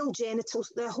 male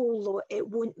genitals, the whole lot. It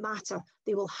won't matter.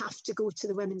 They will have to go to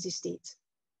the women's estate.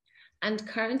 And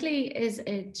currently, is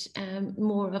it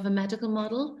more of a medical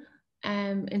model,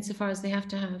 insofar as they have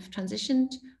to have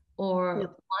transitioned or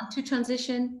want to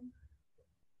transition?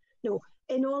 No.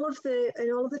 In all of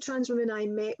the trans women I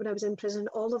met when I was in prison,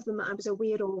 all of them that I was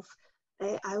aware of,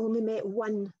 I only met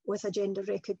one with a gender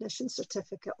recognition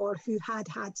certificate or who had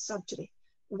had surgery.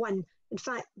 One. In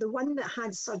fact, the one that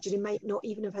had surgery might not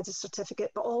even have had a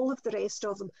certificate, but all of the rest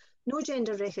of them, no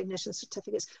gender recognition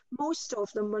certificates. Most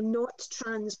of them were not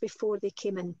trans before they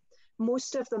came in.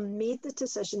 Most of them made the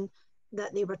decision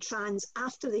that they were trans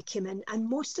after they came in, and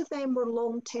most of them were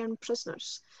long-term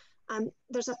prisoners.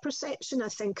 There's a perception, I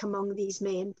think, among these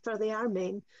men, for they are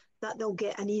men, that they'll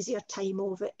get an easier time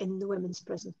of it in the women's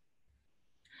prison.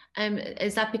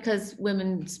 Is that because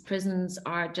women's prisons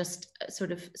are just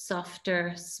sort of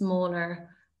softer, smaller?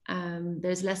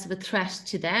 There's less of a threat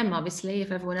to them, obviously,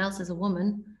 if everyone else is a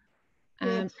woman.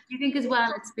 Do you think as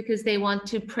well it's because they want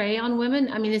to prey on women?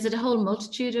 I mean, is it a whole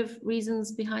multitude of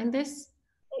reasons behind this?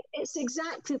 It's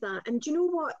exactly that. And do you know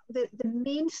what? The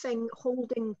main thing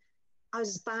holding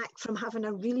us back from having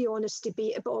a really honest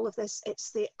debate about all of this,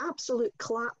 it's the absolute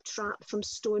claptrap from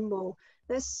Stonewall.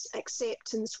 This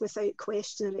acceptance without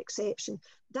question or exception.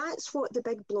 That's what the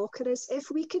big blocker is.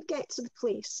 If we could get to the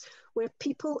place where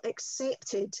people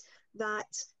accepted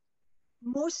that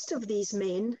most of these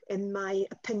men, in my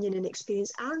opinion and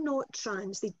experience, are not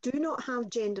trans. They do not have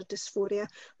gender dysphoria.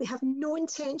 They have no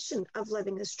intention of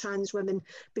living as trans women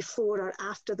before or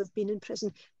after they've been in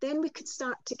prison. Then we could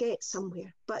start to get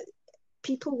somewhere. But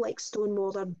people like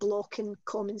Stonewall are blocking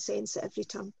common sense at every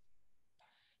turn.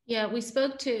 Yeah, we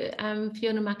spoke to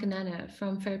Fiona McInerney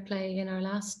from Fair Play in our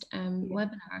last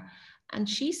webinar, and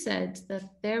she said that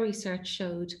their research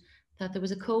showed that there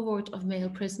was a cohort of male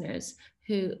prisoners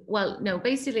who, well, no,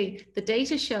 basically the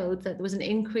data showed that there was an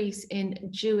increase in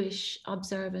Jewish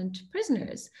observant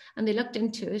prisoners, and they looked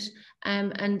into it,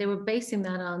 and they were basing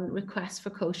that on requests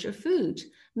for kosher food.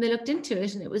 And they looked into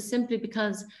it, and it was simply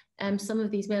because some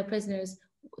of these male prisoners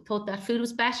thought that food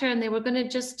was better, and they were going to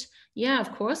just, yeah,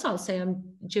 of course, I'll say I'm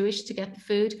Jewish to get the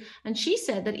food. And she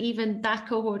said that even that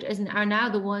cohort are now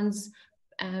the ones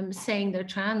saying they're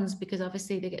trans, because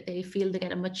obviously they feel they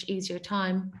get a much easier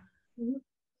time. Mm-hmm.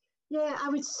 Yeah, I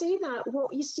would say that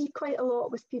what you see quite a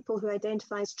lot with people who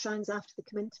identify as trans after they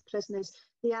come into prison is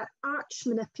they are arch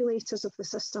manipulators of the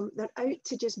system. They're out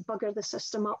to just bugger the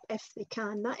system up if they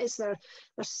can. That is their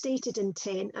stated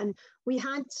intent. And we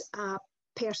had a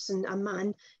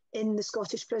man in the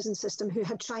Scottish prison system who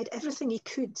had tried everything he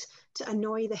could to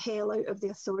annoy the hell out of the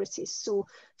authorities. So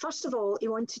first of all, he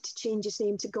wanted to change his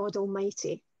name to God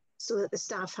Almighty, so that the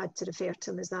staff had to refer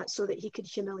to him as that, so that he could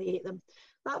humiliate them.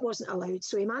 That wasn't allowed.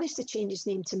 So he managed to change his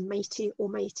name to Mighty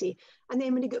Almighty. And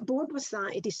then when he got bored with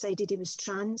that, he decided he was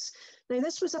trans. Now,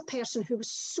 this was a person who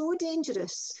was so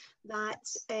dangerous that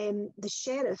the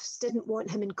sheriffs didn't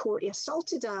want him in court. He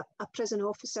assaulted a prison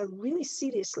officer really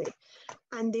seriously,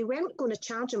 and they weren't going to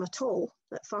charge him at all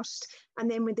at first. And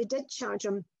then when they did charge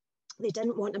him, they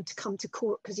didn't want him to come to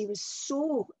court because he was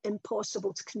so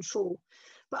impossible to control.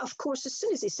 But of course, as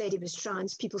soon as he said he was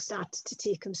trans, people started to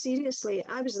take him seriously.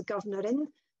 I was the governor in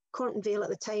Cornton Vale at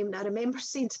the time, and I remember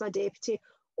saying to my deputy,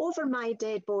 over my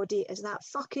dead body is that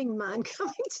fucking man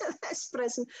coming to this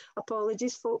prison.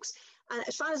 Apologies, folks. And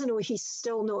as far as I know, he's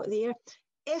still not there.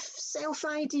 If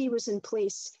self-ID was in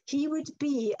place, he would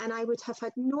be, and I would have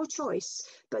had no choice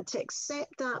but to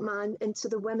accept that man into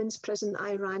the women's prison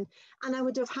I ran. And I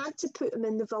would have had to put him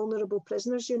in the vulnerable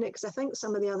prisoners unit, because I think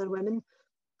some of the other women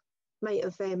might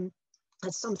have had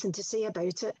something to say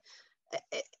about it.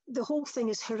 The whole thing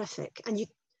is horrific. And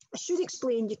I should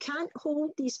explain, you can't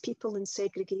hold these people in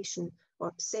segregation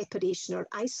or separation or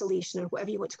isolation or whatever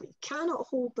you want to call it. You cannot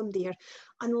hold them there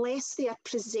unless they are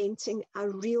presenting a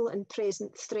real and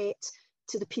present threat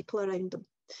to the people around them.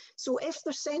 So if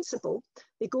they're sensible,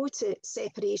 they go to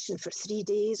separation for 3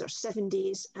 days or 7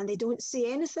 days, and they don't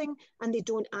say anything and they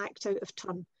don't act out of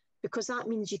turn, because that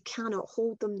means you cannot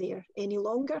hold them there any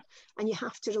longer, and you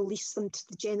have to release them to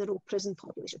the general prison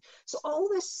population. So all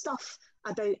this stuff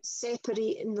about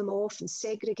separating them off and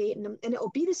segregating them, and it'll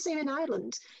be the same in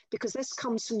Ireland, because this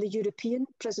comes from the European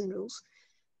prison rules.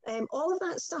 All of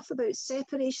that stuff about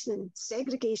separation and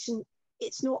segregation,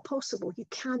 it's not possible. You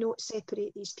cannot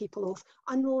separate these people off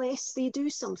unless they do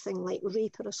something like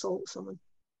rape or assault someone.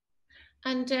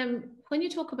 And when you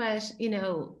talk about, you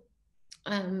know,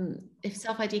 if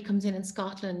self-ID comes in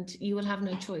Scotland, you will have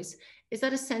no choice. Is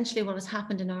that essentially what has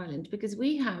happened in Ireland? Because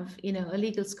we have, you know, a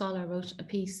legal scholar wrote a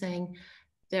piece saying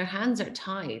their hands are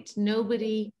tied.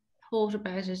 Nobody thought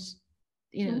about it,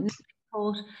 you know, nobody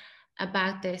thought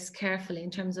about this carefully in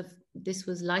terms of this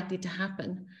was likely to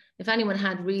happen. If anyone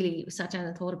had really sat down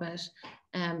and thought about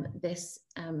this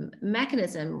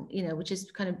mechanism, you know, which is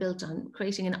kind of built on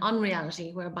creating an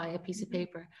unreality whereby a piece of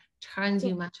paper turns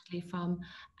you magically from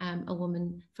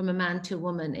a man to a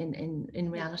woman in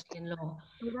reality and law.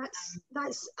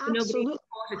 That's absolutely nobody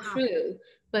thought it through.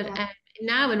 But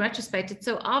now in retrospect, it's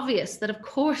so obvious that of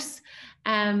course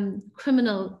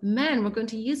criminal men were going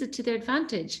to use it to their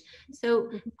advantage. So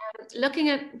looking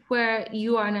at where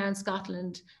you are now in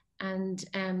Scotland and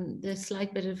the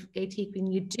slight bit of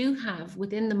gatekeeping you do have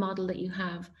within the model that you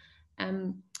have,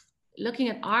 looking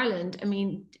at Ireland, I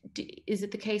mean, is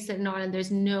it the case that in Ireland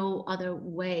there's no other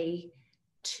way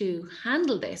to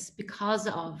handle this because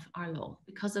of our law,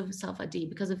 because of self-ID,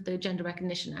 because of the Gender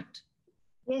Recognition Act?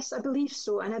 Yes, I believe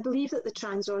so. And I believe that the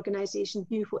trans organisation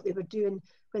knew what they were doing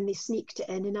when they sneaked it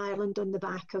in Ireland on the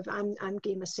back of, I'm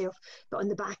gay myself, but on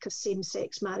the back of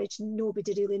same-sex marriage.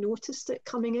 Nobody really noticed it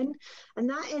coming in. And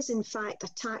that is, in fact,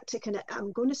 a tactic, and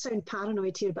I'm going to sound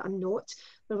paranoid here, but I'm not.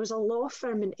 There was a law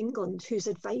firm in England whose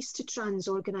advice to trans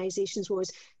organisations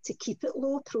was to keep it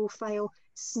low profile,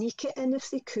 sneak it in if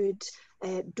they could,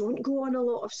 don't go on a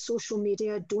lot of social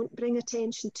media, don't bring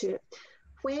attention to it.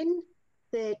 When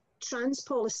the trans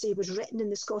policy was written in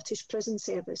the Scottish Prison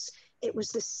Service, it was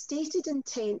the stated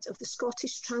intent of the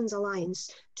Scottish Trans Alliance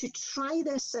to try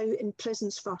this out in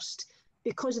prisons first,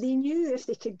 because they knew if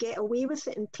they could get away with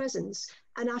it in prisons,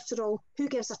 and after all, who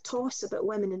gives a toss about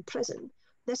women in prison?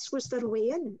 This was their way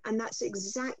in, and that's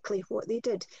exactly what they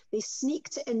did. They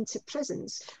sneaked it into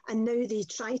prisons, and now they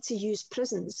try to use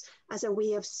prisons as a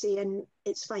way of saying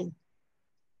it's fine.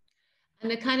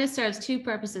 And it kind of serves two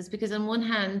purposes, because on one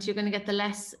hand, you're going to get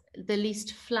the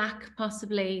least flack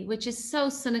possibly, which is so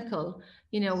cynical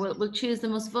You know, we'll choose the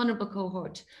most vulnerable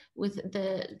cohort with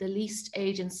the least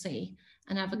agency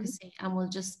and advocacy, and we'll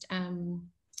just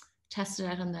test it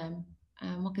out on them.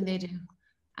 What can they do?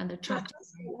 And they're trapped.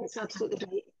 That's absolutely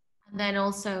right. And then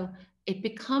also it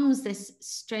becomes this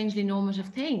strangely normative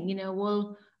thing, you know,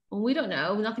 well, we don't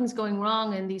know, nothing's going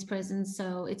wrong in these prisons,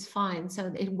 so it's fine.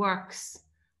 So it works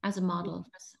as a model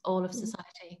for all of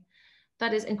society.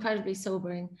 That is incredibly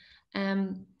sobering.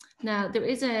 Now, there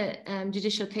is a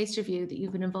judicial case review that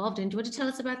you've been involved in. Do you want to tell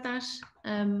us about that?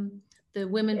 The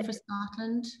Women for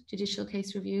Scotland judicial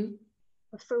case review?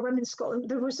 For Women Scotland,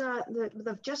 there was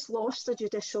they've just lost a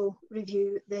judicial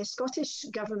review. The Scottish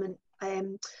Government,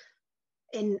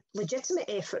 in legitimate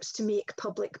efforts to make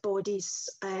public bodies,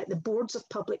 the boards of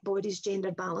public bodies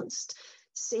gender balanced,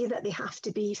 say that they have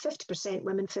to be 50%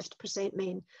 women, 50%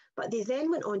 men. But they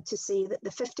then went on to say that the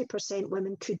 50%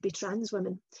 women could be trans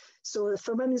women. So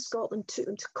For Women Scotland took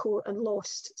them to court and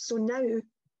lost. So now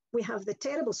we have the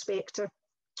terrible spectre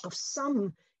of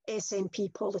some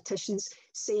SNP politicians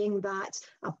saying that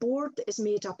a board that is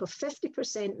made up of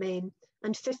 50% men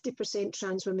and 50%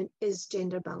 trans women is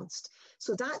gender balanced.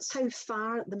 So that's how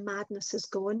far the madness has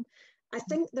gone.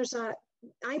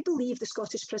 I believe the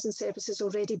Scottish Prison Service is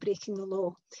already breaking the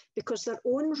law, because their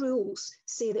own rules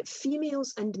say that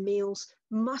females and males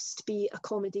must be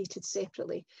accommodated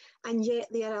separately. And yet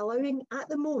they are allowing, at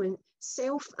the moment,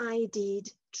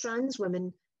 self-ID'd trans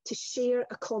women to share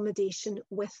accommodation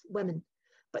with women.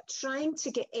 But trying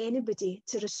to get anybody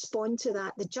to respond to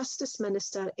that, the Justice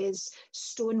Minister is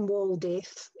stonewall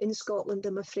deaf in Scotland,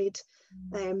 I'm afraid,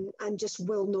 and just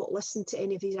will not listen to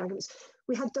any of these arguments.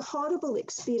 We had the horrible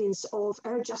experience of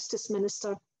our Justice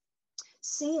Minister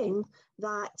saying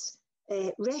that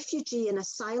refugee and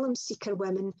asylum seeker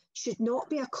women should not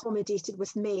be accommodated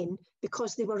with men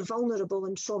because they were vulnerable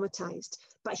and traumatised.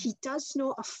 But he does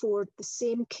not afford the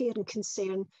same care and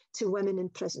concern to women in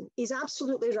prison. He's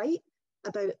absolutely right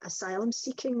about asylum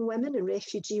seeking women and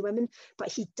refugee women,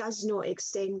 but he does not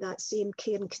extend that same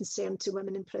care and concern to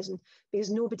women in prison,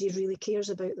 because nobody really cares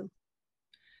about them.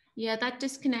 Yeah, that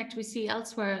disconnect we see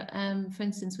elsewhere, for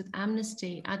instance, with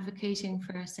Amnesty advocating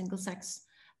for single-sex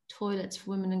toilets for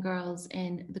women and girls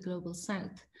in the global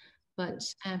south, but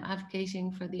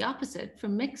advocating for the opposite, for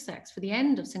mixed sex, for the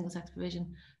end of single-sex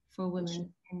provision for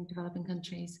women in developing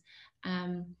countries.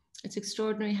 It's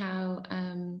extraordinary how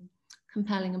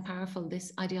compelling and powerful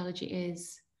this ideology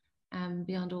is,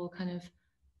 beyond all kind of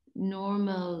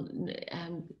normal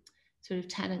sort of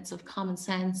tenets of common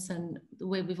sense and the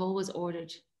way we've always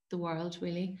ordered the world,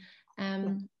 really.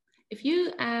 If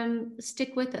you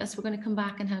stick with us, we're going to come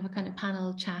back and have a kind of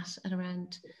panel chat at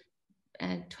around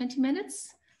 20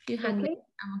 minutes. If you hang with, and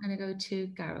we're going to go to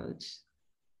Gearóid.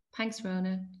 Thanks,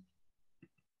 Rhona.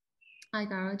 Hi,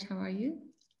 Gearóid, how are you?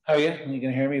 How are you? You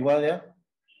can hear me well, yeah?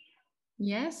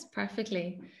 Yes,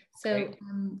 perfectly. So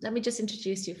let me just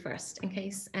introduce you first, in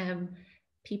case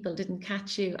people didn't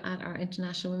catch you at our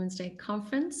International Women's Day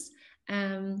conference.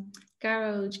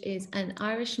 Gearóid is an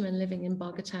Irishman living in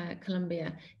Bogota,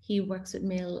 Colombia. He works with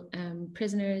male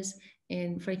prisoners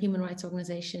for a human rights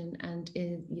organization and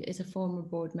is a former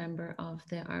board member of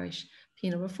the Irish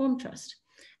Penal Reform Trust.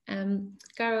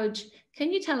 Gearóid,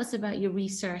 can you tell us about your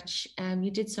research? You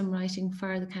did some writing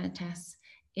for the Countess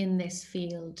in this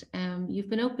field. You've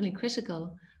been openly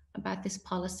critical about this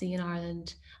policy in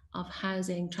Ireland of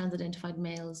housing trans-identified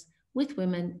males with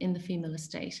women in the female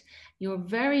estate. You're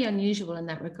very unusual in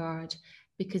that regard,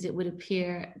 because it would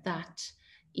appear that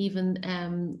even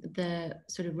the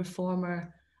sort of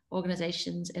reformer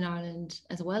organisations in Ireland,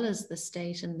 as well as the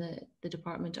state and the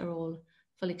department, are all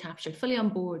fully captured, fully on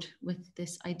board with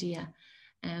this idea.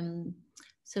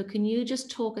 So can you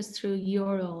just talk us through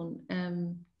your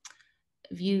own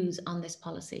views on this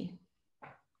policy?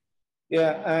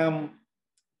 Yeah,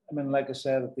 I mean, like I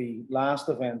said at the last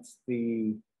event,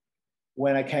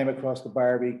 when I came across the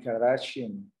Barbie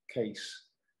Kardashian case,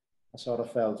 I sort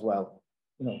of felt, well,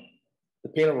 you know, the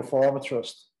Penal Reform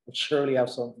Trust would surely have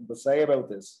something to say about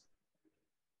this.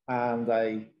 And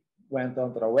I went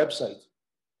onto their website,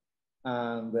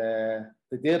 and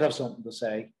they did have something to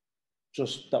say,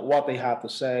 just that what they had to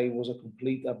say was a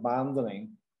complete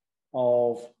abandoning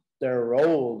of their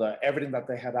role, everything that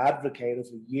they had advocated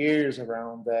for years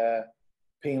around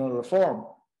penal reform.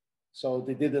 So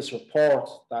they did this report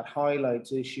that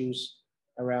highlights issues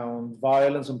around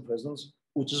violence in prisons,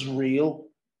 which is real,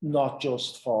 not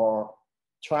just for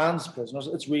trans prisoners,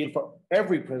 it's real for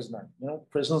every prisoner. You know,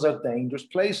 prisons are dangerous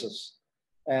places.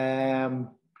 You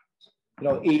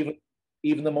know,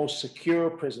 even the most secure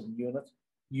prison unit,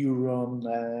 you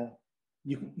run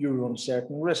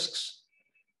certain risks.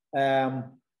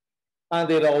 And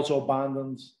they'd also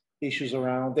abandoned issues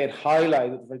around, they'd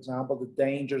highlighted, for example, the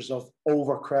dangers of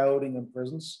overcrowding in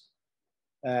prisons,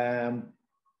 and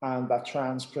that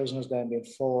trans prisoners then being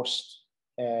forced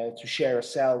to share a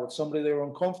cell with somebody they were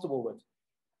uncomfortable with.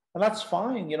 And that's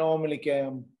fine, you know, I mean, like,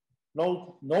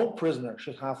 no prisoner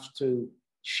should have to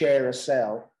share a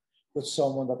cell with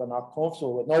someone that they're not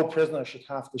comfortable with. No prisoner should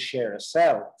have to share a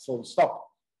cell, full stop.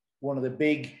 One of the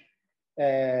big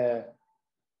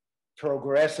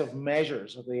progressive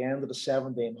measures at the end of the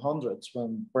 1700s,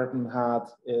 when Britain had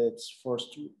its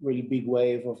first really big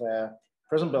wave of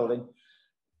prison building,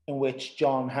 in which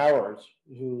John Howard,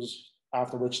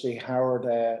 after which the Howard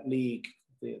League,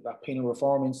 that penal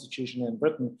reform institution in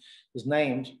Britain, is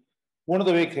named. One of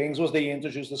the big things was they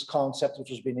introduced this concept, which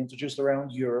was being introduced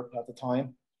around Europe at the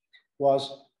time,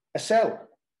 was a cell,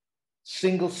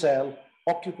 single cell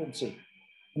occupancy.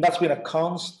 And that's been a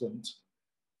constant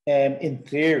in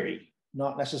theory,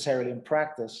 not necessarily in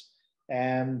practice,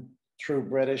 through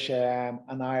British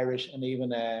and Irish and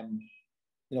even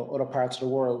other parts of the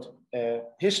world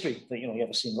history. That you have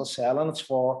a single cell, and it's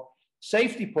for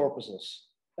safety purposes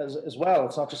as well.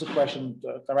 It's not just a question.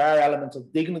 There are elements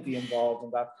of dignity involved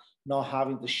in that, not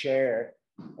having to share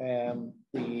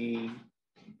the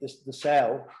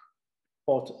cell,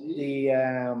 but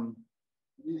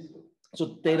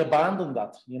so they'd abandoned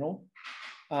that,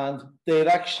 and they'd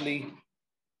actually,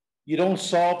 you don't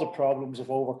solve the problems of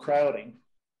overcrowding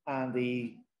and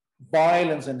the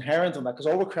violence inherent in that, because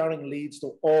overcrowding leads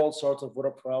to all sorts of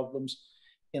other problems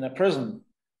in a prison.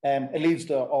 It leads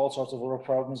to all sorts of other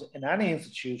problems in any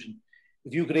institution.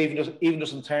 If you could even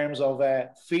just in terms of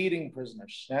feeding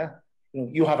prisoners,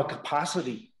 you have a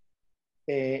capacity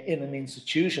in an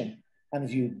institution, and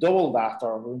if you double that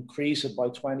or increase it by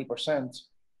 20%,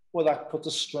 well, that puts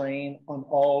a strain on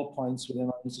all points within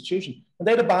our institution. And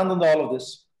they'd abandoned all of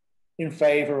this in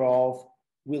favor of,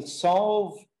 we'll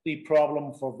solve the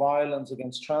problem for violence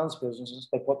against trans prisoners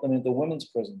by putting them into women's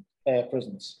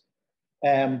prisons,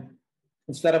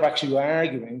 instead of actually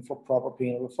arguing for proper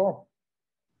penal reform.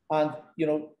 And,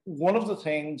 one of the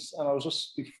things, and I was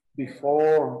just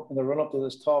before, in the run up to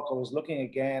this talk, I was looking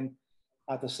again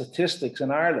at the statistics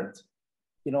in Ireland.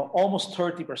 Almost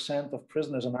 30% of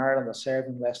prisoners in Ireland are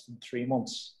serving less than 3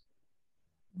 months.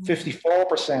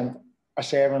 54% are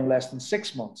serving less than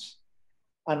 6 months.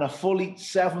 And a fully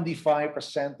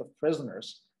 75% of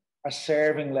prisoners are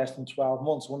serving less than 12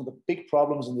 months. One of the big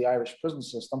problems in the Irish prison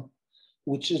system,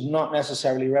 which is not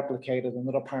necessarily replicated in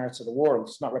other parts of the world,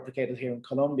 it's not replicated here in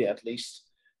Colombia at least,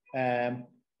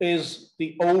 is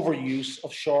the overuse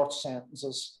of short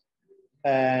sentences,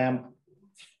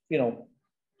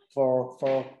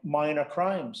 for minor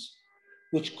crimes,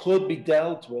 which could be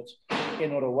dealt with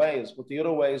in other ways. But the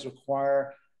other ways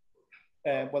require,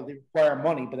 they require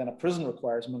money, but then a prison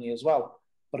requires money as well.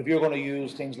 But if you're going to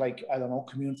use things like, I don't know,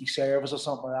 community service or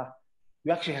something like that,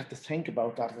 you actually have to think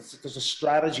about that. There's a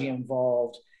strategy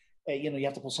involved. You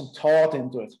have to put some thought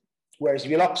into it. Whereas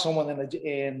if you lock someone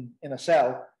in a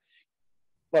cell,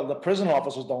 well, the prison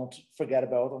officers don't forget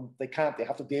about them. They can't. They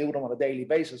have to deal with them on a daily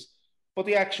basis. But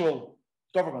the actual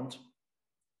government,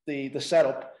 the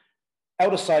setup,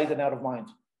 out of sight and out of mind.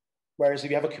 Whereas if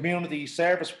you have a community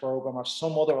service program or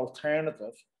some other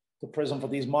alternative to prison for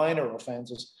these minor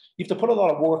offences, you have to put a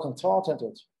lot of work and thought into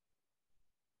it.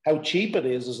 How cheap it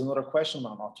is another question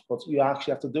or not, but you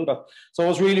actually have to do that. So I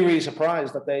was really, really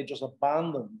surprised that they just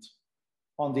abandoned,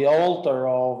 on the altar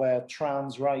of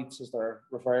trans rights, as they're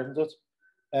referring to it,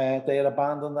 they had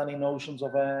abandoned any notions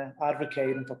of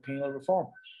advocating for penal reform.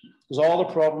 Because all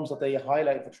the problems that they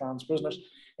highlight for trans prisoners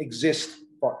exist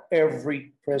for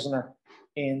every prisoner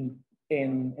in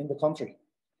the country.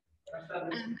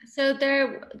 So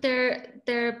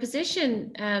their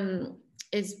position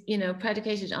is,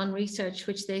 predicated on research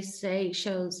which they say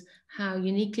shows how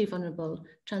uniquely vulnerable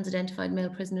trans-identified male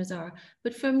prisoners are.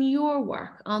 But from your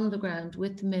work on the ground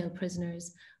with the male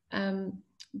prisoners,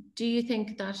 do you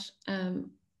think that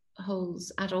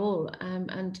holds at all?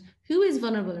 And who is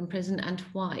vulnerable in prison and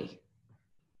why?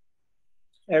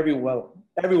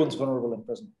 Everyone's vulnerable in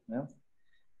prison.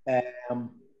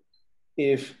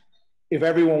 If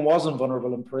everyone wasn't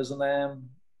vulnerable in prison,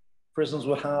 prisons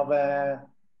would have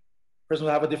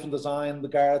a different design. The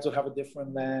guards would have a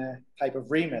different type of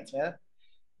remit.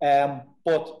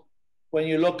 But when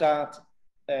you look at,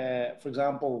 for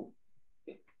example,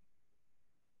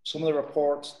 some of the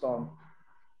reports done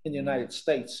in the United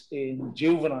States in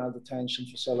juvenile detention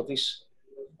facilities,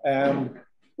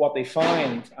 what they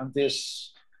find, and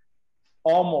this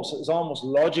is almost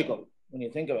logical when you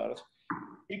think about it,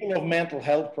 people who have mental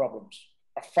health problems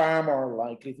are far more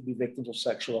likely to be victims of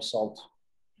sexual assault.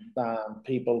 than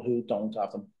people who don't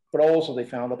have them. But also they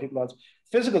found that people who had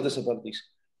physical disabilities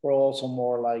were also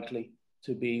more likely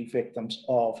to be victims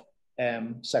of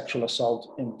sexual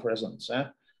assault in prisons.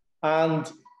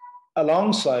 And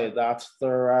alongside that,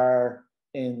 there are,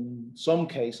 in some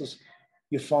cases,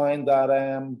 you find that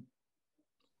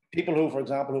people who, for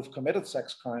example, who've committed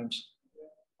sex crimes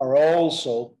are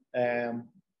also,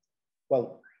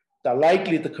 well, they're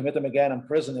likely to commit them again in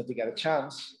prison if they get a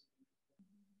chance,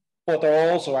 but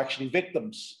they're also actually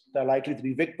victims. They're likely to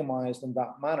be victimized in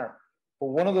that manner. But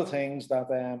one of the things that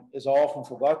is often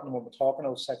forgotten when we're talking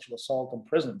about sexual assault in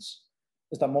prisons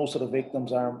is that most of the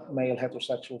victims are male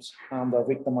heterosexuals and are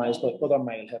victimized by other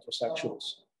male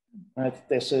heterosexuals. Right?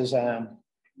 This is a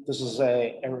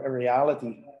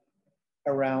reality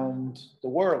around the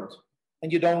world.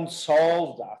 And you don't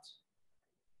solve that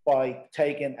by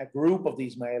taking a group of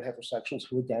these male heterosexuals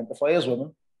who identify as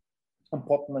women and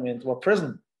putting them into a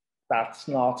prison. That's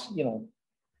not,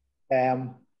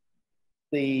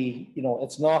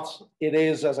 it's not, it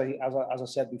is, as I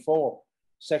said before,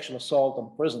 sexual assault in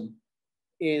prison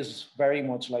is very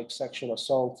much like sexual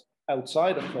assault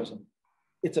outside of prison.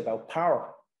 It's about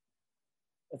power.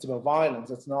 It's about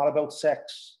violence. It's not about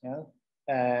sex. Yeah?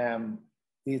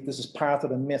 This is part of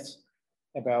the myth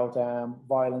about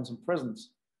violence in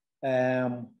prisons.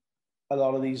 A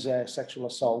lot of these sexual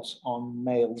assaults on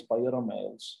males by other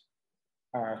males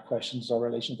are questions of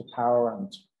relation to power,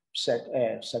 and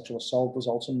sexual assault is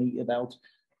also meted out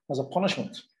as a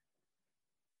punishment.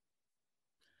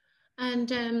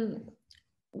 And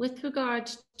with regard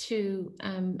to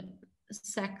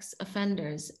sex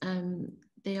offenders,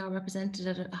 they are represented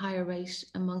at a higher rate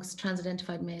amongst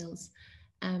trans-identified males,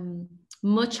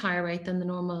 much higher rate than the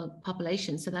normal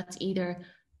population. So that's either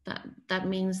that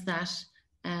means that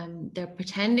they're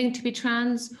pretending to be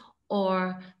trans,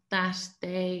 or that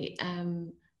they,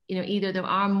 either there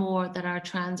are more that are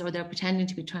trans, or they're pretending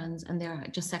to be trans, and they're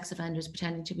just sex offenders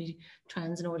pretending to be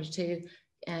trans in order to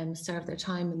serve their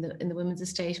time in the women's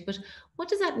estate. But what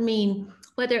does that mean?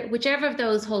 Whichever of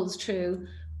those holds true,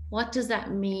 what does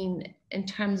that mean in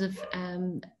terms of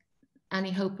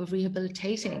any hope of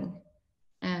rehabilitating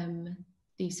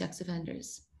these sex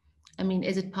offenders? I mean,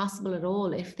 is it possible at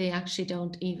all if they actually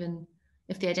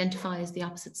if they identify as the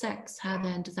opposite sex? How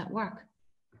then does that work?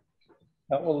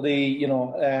 Well,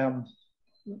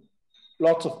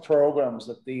 lots of programs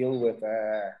that deal with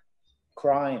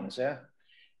crimes,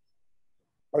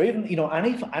 or even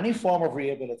any form of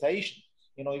rehabilitation.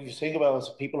 If you think about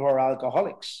it, people who are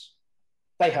alcoholics,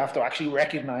 they have to actually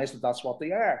recognize that that's what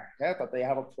they are, that they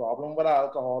have a problem with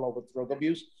alcohol or with drug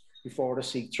abuse before they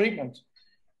seek treatment.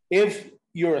 If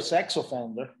you're a sex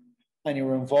offender and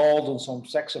you're involved in some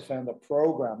sex offender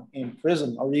program in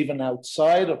prison or even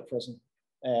outside of prison,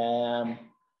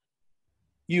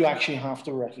 you actually have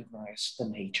to recognize the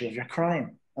nature of your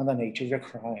crime. And the nature of your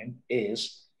crime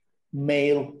is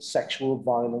male sexual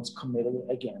violence committed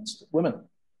against women.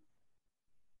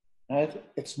 Right?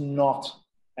 It's not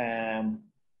a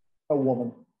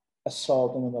woman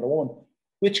assaulting another woman,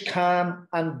 which can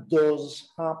and does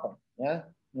happen. Yeah,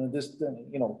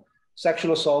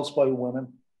 sexual assaults by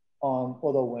women on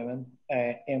other women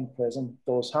in prison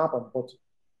does happen, but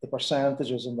the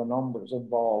percentages and the numbers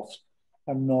involved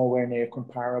are nowhere near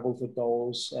comparable to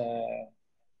those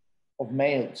of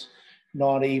males.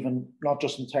 Not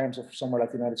just in terms of somewhere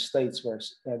like the United States, where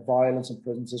violence in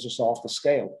prisons is just off the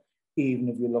scale. Even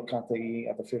if you look at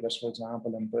the figures, for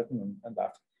example, in Britain and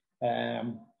that,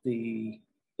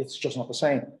 it's just not the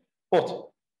same. But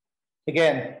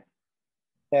again,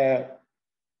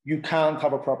 you can't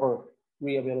have a proper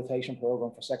rehabilitation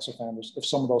program for sex offenders if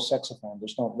some of those sex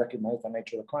offenders don't recognize the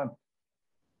nature of the crime.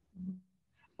 Mm-hmm.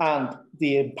 And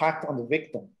the impact on the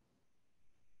victim.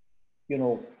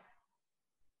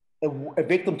 A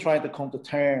victim trying to come to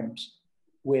terms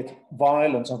with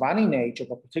violence of any nature,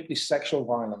 but particularly sexual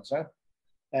violence,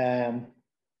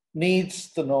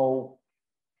 needs to know,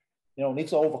 needs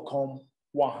to overcome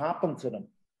what happened to them.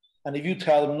 And if you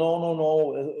tell them,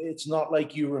 no, it's not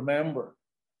like you remember.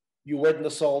 You weren't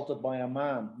assaulted by a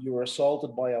man, you were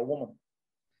assaulted by a woman.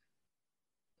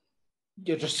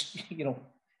 You're just,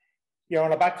 you're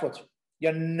on a back foot.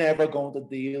 You're never going to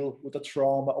deal with the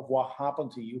trauma of what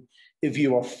happened to you if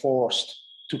you are forced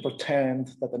to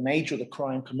pretend that the nature of the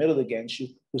crime committed against you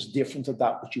was different to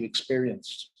that which you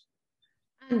experienced.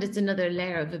 And it's another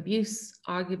layer of abuse,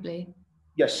 arguably.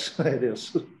 Yes, it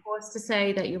is. Forced to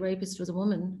say that your rapist was a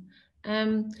woman.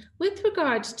 With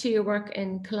regard to your work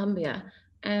in Colombia,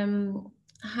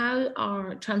 how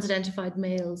are trans-identified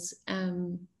males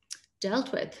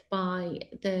dealt with by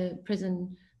the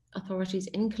prison authorities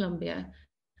in Colombia?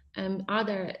 Are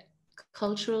there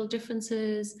cultural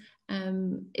differences?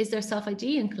 Is there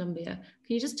self-ID in Colombia?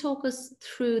 Can you just talk us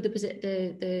through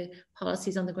the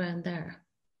policies on the ground there?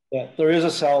 Yeah, there is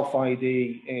a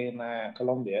self-ID in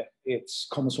Colombia. It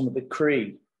comes from a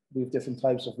decree. We have different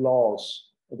types of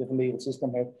laws, a different legal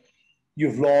system here. You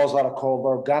have laws that are called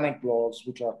organic laws,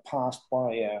 which are passed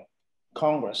by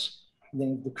Congress, and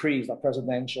then decrees that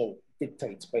presidential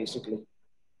dictates, basically.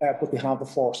 But they have the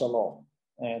force of law.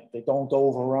 They don't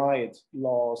override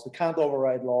laws. They can't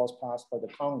override laws passed by the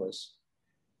Congress.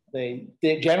 They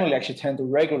generally actually tend to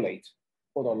regulate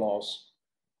other laws.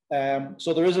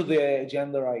 So there is the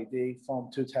gender ID from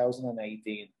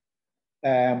 2018.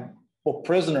 But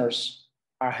prisoners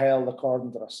are held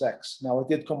according to their sex. Now, I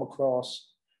did come across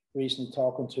recently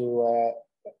talking to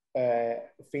a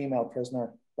female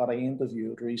prisoner that I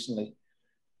interviewed recently,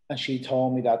 and she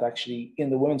told me that actually in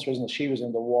the women's prison that she was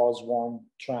in, there was one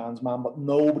trans man, but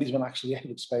nobody's been actually able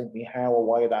to explain to me how or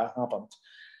why that happened.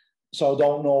 So I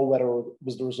don't know whether it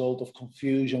was the result of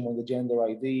confusion when the gender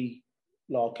ID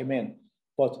law came in.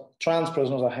 But trans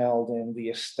prisoners are held in the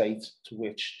estate to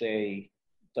which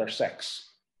their sex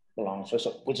belongs,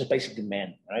 so, which is basically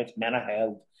men, right? Men are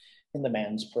held in the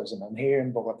men's prison. And here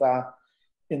in Bogota,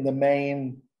 in the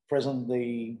main prison,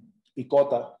 the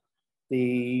Bicota,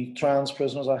 the trans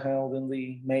prisoners are held in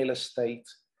the male estate,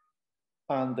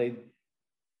 and they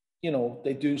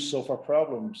do suffer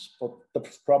problems, but the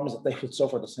problem is that they would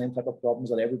suffer the same type of problems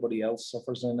that everybody else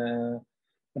suffers in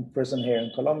prison here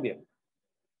in Colombia.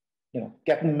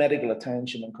 Getting medical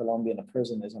attention in Colombia in a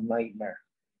prison is a nightmare.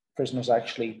 Prisoners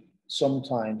actually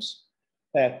sometimes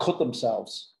cut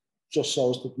themselves just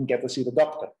so as they can get to see the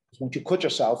doctor. Because once you cut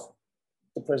yourself,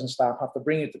 the prison staff have to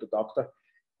bring you to the doctor,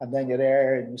 and then you're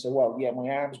there and you say, well, yeah, my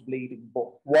arm's bleeding,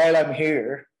 but while I'm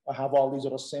here, I have all these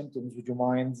other symptoms. Would you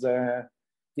mind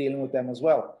dealing with them as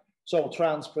well? So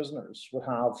trans prisoners would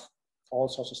have all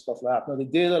sorts of stuff like that. Now, they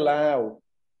did allow,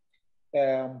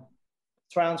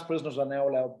 trans prisoners are now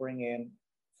allowed to bring in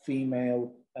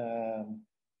female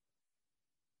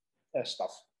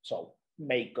stuff, so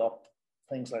makeup,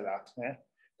 things like that. Yeah?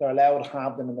 They're allowed to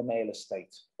have them in the male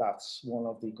estate. That's one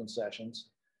of the concessions.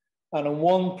 And in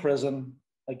one prison,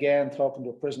 again, talking to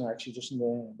a prisoner actually just in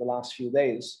the last few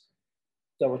days,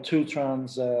 there were two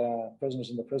trans prisoners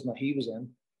in the prison that he was in,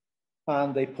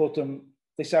 and they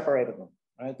separated them,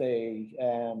 right? They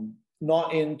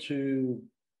not into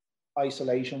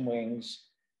isolation wings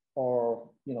or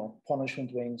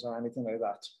punishment wings or anything like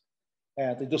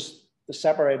that. They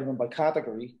separated them by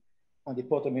category, and they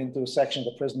put them into a section of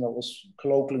the prison that was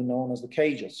colloquially known as the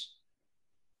cages.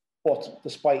 But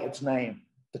despite its name,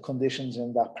 the conditions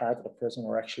in that part of the prison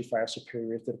are actually far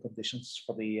superior to the conditions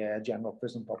for the general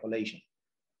prison population.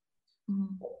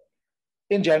 Mm-hmm.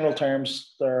 In general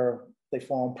terms, they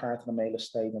form part of the male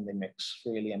estate and they mix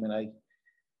freely. I mean, I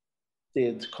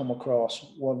did come across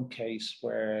one case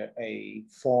where a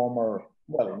former,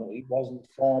 well, he wasn't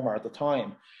former at the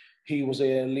time, he was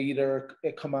a leader,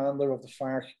 a commander of the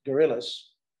FARC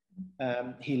guerrillas.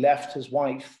 He left his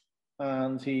wife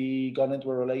and he got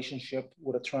into a relationship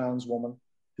with a trans woman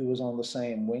who was on the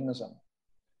same wing as him.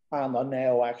 And now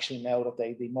that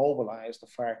they demobilized, the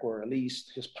FARC were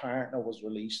released, his partner was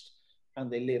released, and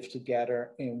they lived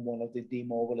together in one of the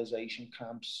demobilization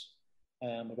camps,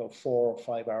 about 4 or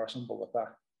 5 hours in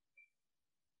Bogota.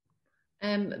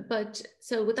 But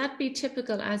so would that be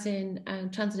typical, as in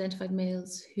trans-identified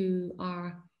males who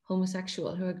are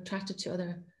homosexual, who are attracted to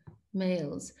other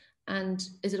males? And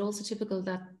is it also typical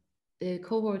that the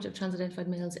cohort of trans-identified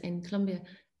males in Colombia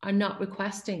are not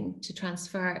requesting to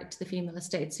transfer to the female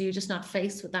estate? So you're just not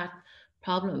faced with that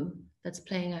problem that's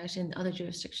playing out in other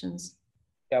jurisdictions?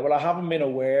 Yeah, well, I haven't been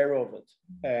aware of it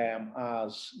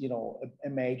as, a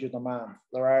major demand.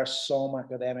 There are some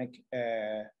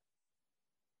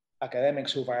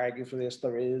academics who've argued for this.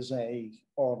 There is a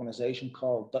organization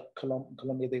called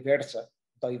Colombia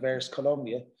Diverse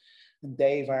Colombia, and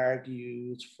they've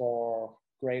argued for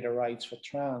greater rights for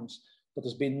trans, but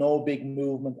there's been no big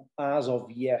movement as of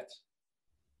yet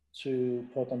to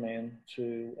put them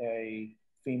into a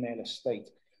female estate.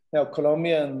 Now,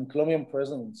 Colombian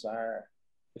prisons are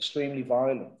extremely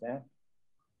violent, yeah?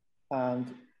 And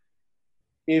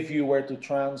if you were to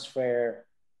transfer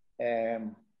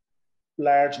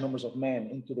large numbers of men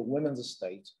into the women's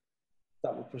estate,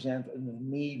 that would present an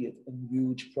immediate and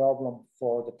huge problem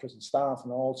for the prison staff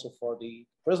and also for the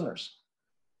prisoners.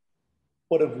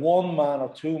 But if one man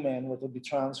or two men were to be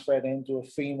transferred into a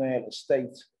female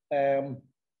estate, to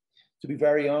be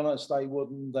very honest, I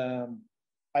wouldn't.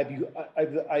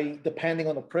 Depending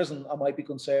on the prison, I might be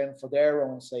concerned for their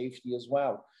own safety as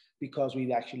well, because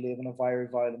we actually live in a very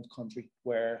violent country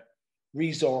where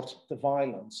resort to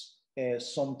violence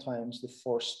is sometimes the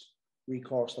first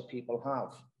recourse that people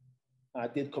have. I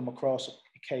did come across a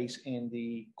case in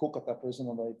the Cúcuta prison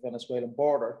on the Venezuelan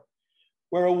border,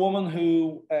 where a woman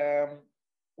who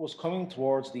was coming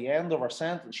towards the end of her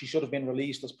sentence, she should have been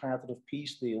released as part of the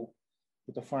peace deal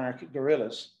with the FARC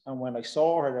guerrillas. And when I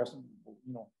saw her, I said,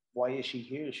 you know, why is she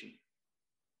here?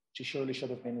 She surely should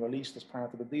have been released as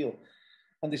part of the deal.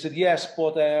 And they said, yes,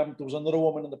 but there was another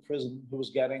woman in the prison who was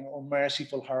getting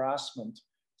unmerciful harassment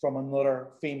from another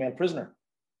female prisoner.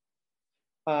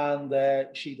 And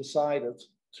she decided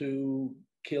to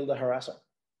kill the harasser,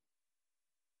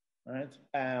 right?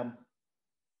 And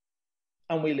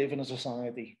we live in a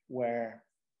society where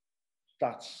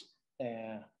that's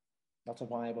a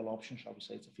viable option, shall we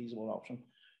say. It's a feasible option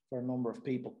for a number of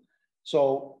people.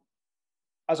 So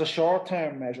as a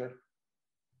short-term measure,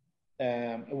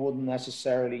 it wouldn't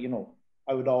necessarily, you know,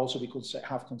 I would also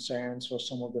have concerns for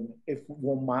some of them. If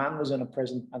one man was in a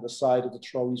prison and decided to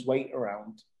throw his weight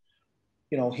around,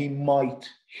 you know, he might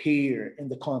here, in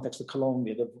the context of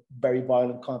Colombia, the very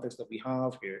violent context that we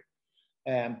have here,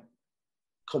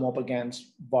 come up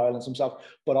against violence himself.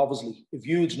 But obviously, if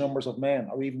huge numbers of men,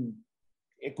 or even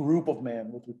a group of men,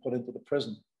 would be put into the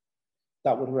prison,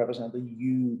 that would represent a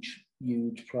huge,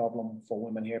 huge problem for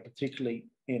women here, particularly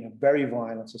in a very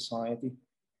violent society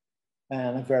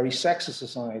and a very sexist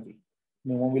society. I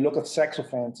mean, when we look at sex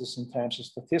offences in terms of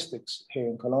statistics here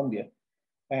in Colombia,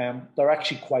 they're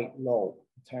actually quite low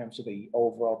in terms of the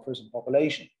overall prison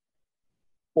population.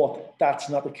 But that's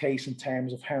not the case in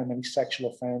terms of how many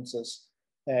sexual offences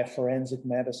forensic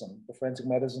medicine, the forensic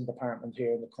medicine department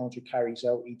here in the country carries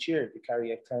out each year. They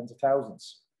carry out tens of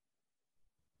thousands.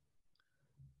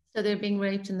 So they're being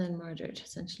raped and then murdered,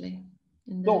 essentially.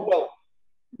 No,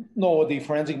 the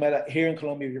forensic medicine here in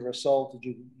Colombia, if you're assaulted,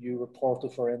 you report to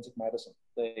forensic medicine.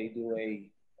 They do a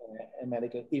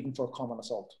medical, even for a common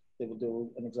assault, they will do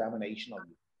an examination of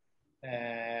you.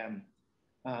 And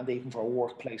even for a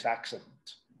workplace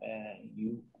accident,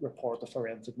 you report to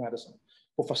forensic medicine.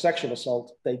 But for sexual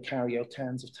assault, they carry out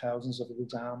tens of thousands of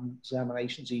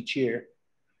examinations each year.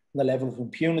 And the level of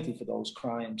impunity for those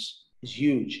crimes is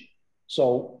huge.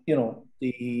 So, you know,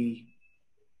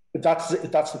 if that's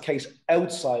the case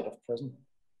outside of prison,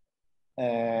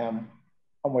 and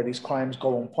where these crimes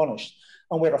go unpunished,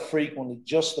 and where they're frequently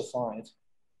justified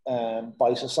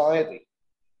by society,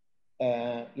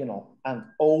 you know, and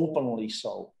openly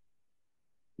so.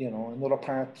 You know, in other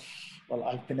parts, well,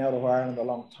 I've been out of Ireland a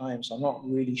long time, so I'm not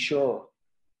really sure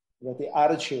about the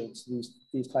attitudes to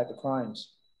these type of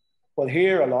crimes. But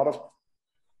here, a lot of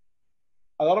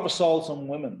assaults on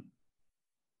women,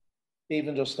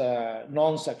 even just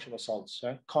non-sexual assaults,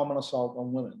 right? Common assault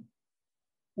on women,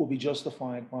 will be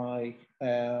justified by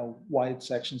wide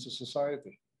sections of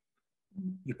society.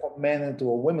 You put men into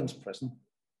a women's prison,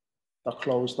 they're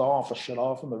closed off or shut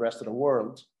off from the rest of the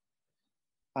world.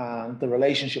 And the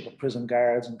relationship with prison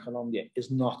guards in Colombia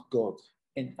is not good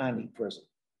in any prison.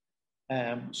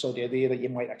 So the idea that you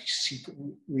might actually seek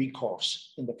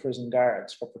recourse in the prison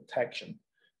guards for protection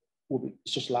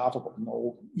it's just laughable.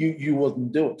 No, you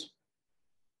wouldn't do it.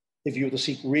 If you were to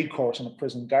seek recourse in a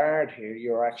prison guard here,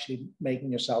 you're actually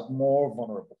making yourself more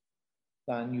vulnerable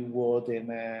than you would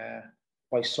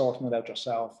by sorting it out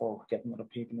yourself or getting other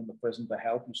people in the prison to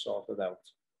help you sort it out.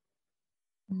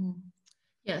 Mm.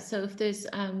 Yeah, so if there's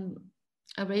a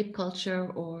rape culture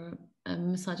or a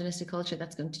misogynistic culture,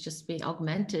 that's going to just be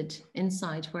augmented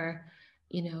inside, where,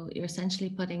 you know, you're essentially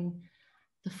putting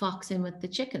the fox in with the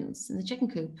chickens in the chicken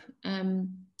coop.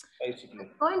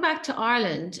 Basically. Going back to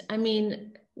Ireland, I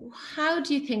mean, how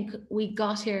do you think we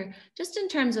got here, just in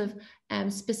terms of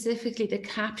specifically the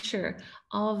capture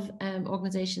of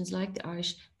organisations like the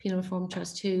Irish Penal Reform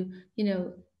Trust, who, you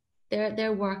know,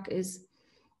 their work is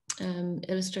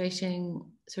illustrating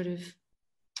sort of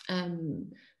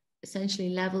essentially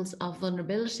levels of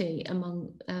vulnerability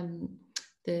among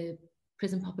the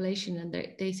prison population, and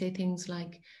they say things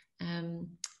like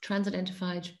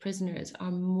trans-identified prisoners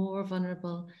are more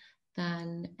vulnerable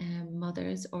than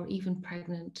mothers or even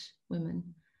pregnant women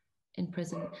in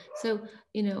prison. So,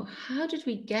 you know, how did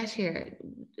we get here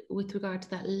with regard to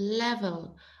that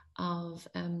level of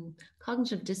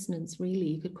cognitive dissonance, really,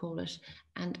 you could call it,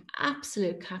 and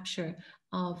absolute capture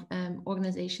of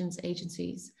organizations,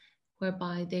 agencies,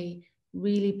 whereby they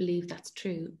really believe that's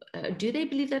true? Do they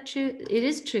believe that true? It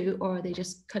is true, or are they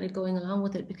just kind of going along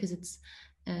with it because it's,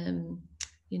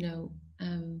 you know,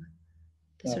 the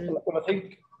sort of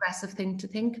progressive thing to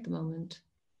think at the moment?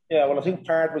 Yeah, well, I think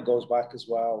part of it goes back as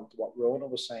well to what Rhona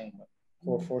was saying,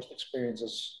 her first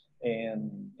experiences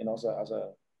in, you know, as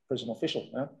a prison official,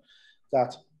 yeah?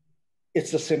 That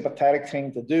it's a sympathetic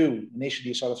thing to do. Initially,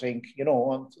 you sort of think, you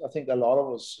know, and I think a lot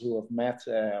of us who have met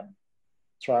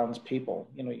trans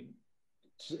people, you know,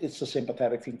 it's a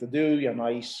sympathetic thing to do. You're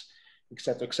nice,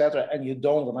 etc., and you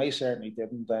don't. And I certainly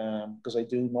didn't, because I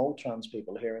do know trans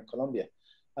people here in Colombia.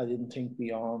 I didn't think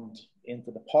beyond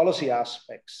into the policy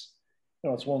aspects. You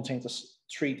know, it's one thing to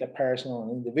treat a person on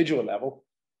an individual level,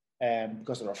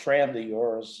 because they're a friend of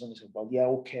yours, and you say, well, yeah,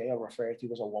 okay, I'll refer to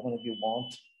you as a woman if you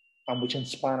want. And which in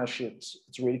Spanish, it's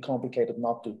really complicated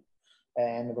not to.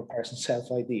 And if a person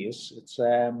self-ID is, it's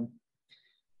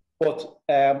but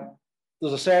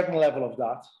there's a certain level of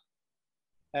that.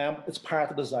 It's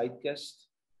part of the zeitgeist.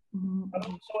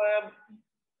 Mm-hmm.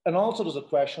 And also there's a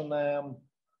question,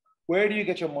 where do you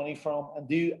get your money from? And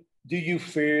do you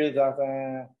fear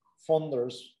that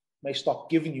funders may stop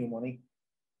giving you money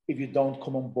if you don't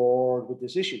come on board with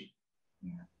this issue?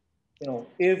 Yeah. You know,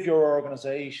 if your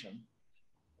organization,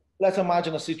 let's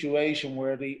imagine a situation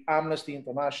where the Amnesty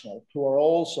International, who are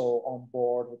also on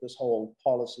board with this whole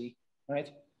policy,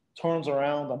 right, turns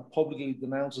around and publicly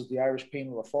denounces the Irish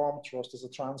Penal Reform Trust as a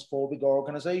transphobic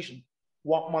organization.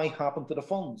 What might happen to the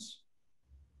funds?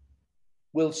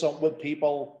 Will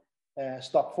people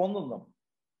stop funding them?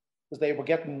 Because they were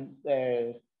getting,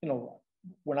 you know,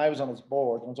 when I was on its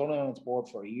board, I was only on its board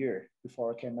for a year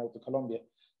before I came out to Colombia.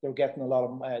 They were getting a lot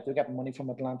of, they're getting money from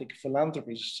Atlantic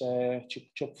Philanthropies,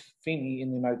 Chuck Feeney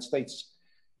in the United States,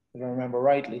 if I remember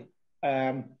rightly.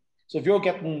 So if you're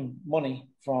getting money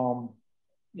from,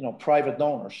 you know, private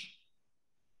donors,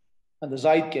 and the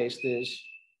zeitgeist is,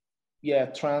 yeah,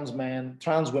 trans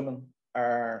women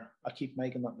are, I keep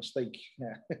making that mistake.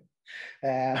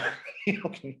 Yeah. You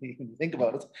know, when you think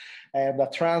about it,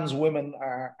 that trans women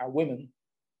are women,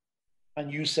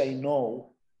 and you say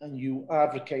no, and you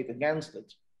advocate against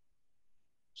it,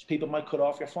 so people might cut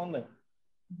off your funding.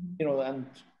 Mm-hmm. You know, and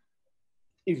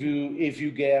if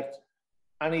you get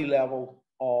any level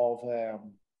of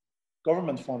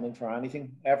government funding for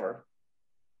anything ever,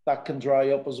 that can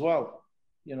dry up as well.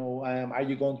 You know, are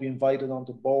you going to be invited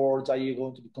onto boards? Are you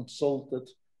going to be consulted?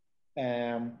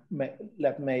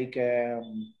 Make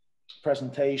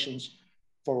presentations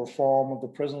for reform of the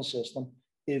prison system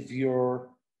if you're,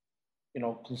 you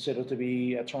know, considered to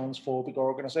be a transphobic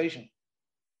organization.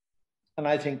 And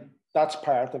I think that's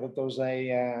part of it. There was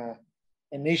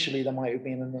initially there might have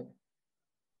been,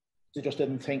 they just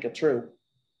didn't think it through.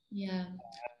 Yeah,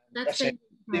 that's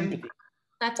been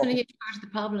a huge part of the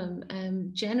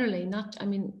problem. Generally, I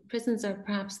mean, prisons are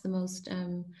perhaps the most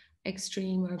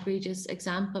extreme or egregious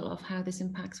example of how this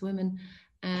impacts women.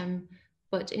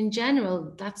 But in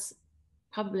general, that's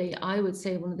probably, I would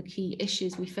say, one of the key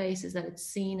issues we face is that it's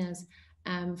seen as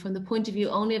from the point of view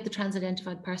only of the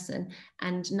trans-identified person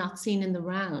and not seen in the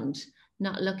round,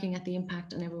 not looking at the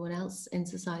impact on everyone else in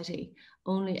society,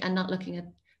 and not looking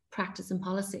at practice and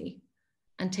policy,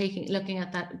 and looking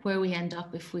at that where we end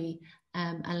up if we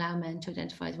allow men to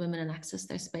identify as women and access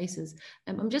their spaces.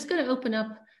 I'm just going to open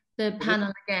up the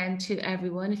panel again to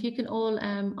everyone. If you can all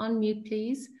unmute,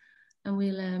 please, and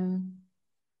we'll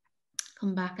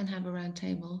come back and have a round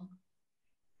table.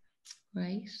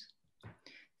 Right.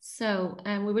 So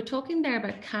we were talking there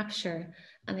about capture,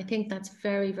 and I think that's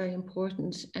very, very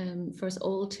important for us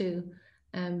all to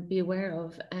be aware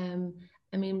of.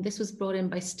 I mean, this was brought in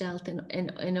by stealth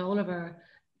in all of our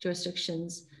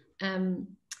jurisdictions.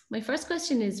 My first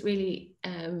question is really,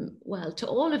 well, to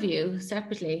all of you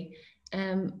separately.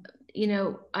 You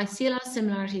know, I see a lot of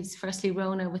similarities, firstly,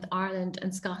 Rhona, with Ireland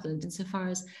and Scotland, insofar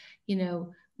as, you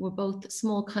know, we're both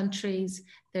small countries.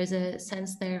 There's a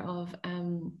sense there of,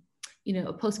 you know,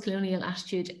 a post-colonial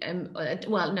attitude,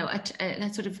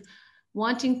 a sort of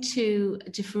wanting to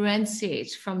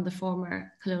differentiate from the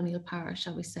former colonial power,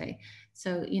 shall we say.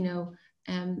 So, you know,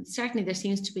 certainly there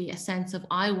seems to be a sense of,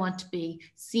 I want to be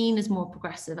seen as more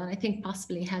progressive. And I think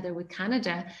possibly, Heather, with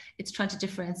Canada, it's trying to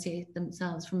differentiate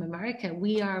themselves from America.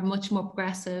 We are much more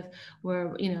progressive.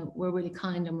 We're really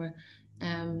kind, and we're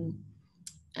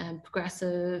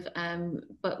progressive,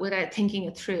 but without thinking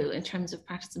it through in terms of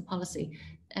practice and policy.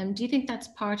 Do you think that's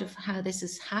part of how this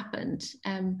has happened?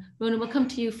 Rhona, we'll come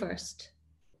to you first.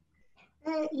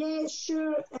 Yeah,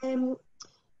 sure.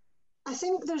 I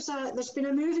think there's been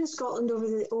a move in Scotland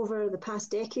over the past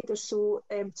decade or so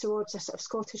towards a sort of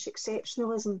Scottish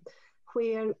exceptionalism,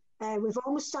 where we've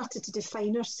almost started to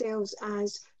define ourselves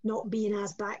as not being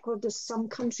as backward as some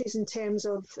countries in terms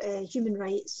of human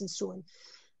rights and so on.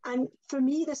 And for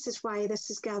me, this is why this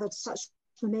has gathered such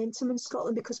momentum in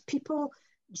Scotland, because people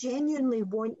genuinely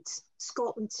want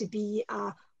Scotland to be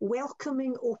a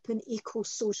welcoming, open,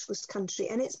 eco-socialist country.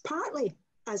 And it's partly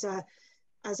as a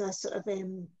sort of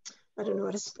I don't know,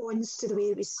 a response to the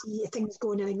way we see things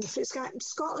going on.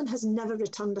 Scotland has never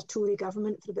returned a Tory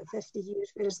government for about 50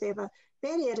 years, whereas they have a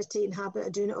very irritating habit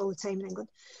of doing it all the time in England.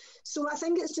 So I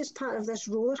think it's just part of this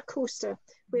roller coaster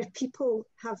where people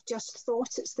have just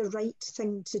thought it's the right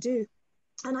thing to do.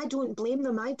 And I don't blame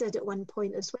them. I did at one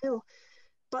point as well.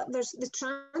 But the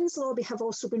trans lobby have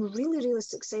also been really, really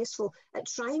successful at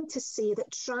trying to say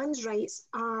that trans rights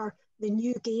are the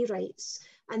new gay rights.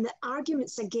 And the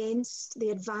arguments against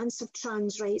the advance of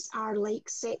trans rights are like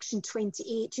Section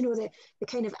 28, you know, the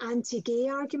kind of anti-gay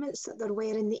arguments that there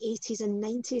were in the 80s and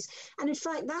 90s. And in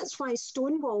fact, that's why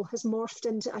Stonewall has morphed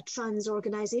into a trans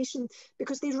organisation,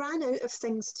 because they ran out of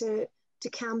things to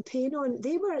campaign on.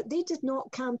 They did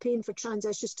not campaign for trans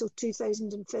issues till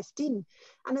 2015.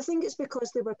 And I think it's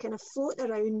because they were kind of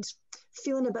floating around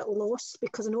feeling a bit lost,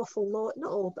 because an awful lot,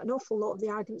 not all, but an awful lot of the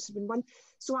arguments have been won.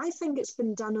 So I think it's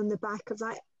been done on the back of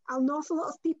that. An awful lot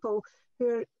of people who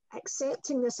are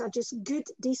accepting this are just good,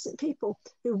 decent people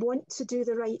who want to do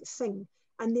the right thing.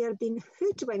 And they are being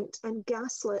hoodwinked and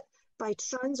gaslit by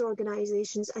trans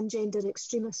organisations and gender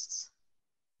extremists.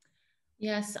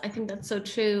 Yes, I think that's so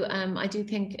true. I do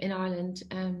think in Ireland,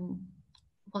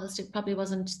 whilst it probably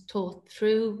wasn't thought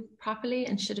through properly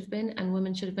and should have been, and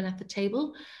women should have been at the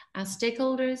table as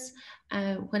stakeholders,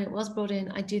 when it was brought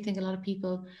in, I do think a lot of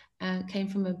people came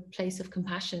from a place of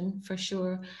compassion, for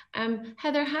sure.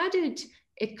 Heather, how did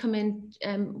it come in?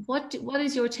 What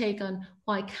is your take on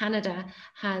why Canada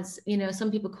has, you know,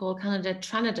 some people call Canada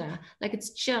Tranada, like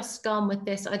it's just gone with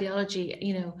this ideology,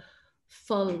 you know,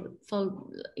 full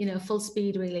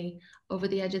speed really over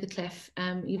the edge of the cliff.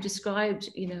 You've described,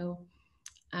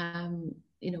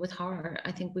 with horror,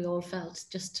 I think we all felt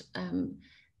just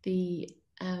the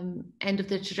end of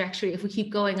the trajectory if we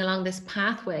keep going along this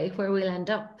pathway where we'll end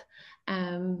up.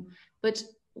 But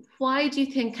why do you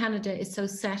think Canada is so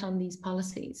set on these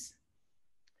policies?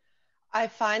 I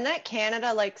find that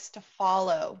Canada likes to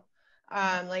follow.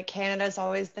 Like Canada's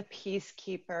always the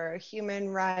peacekeeper, human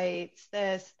rights,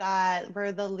 this, that,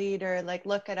 we're the leader, like,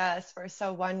 look at us, we're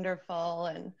so wonderful.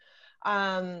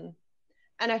 And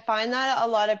I find that a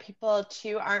lot of people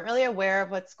too aren't really aware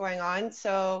of what's going on.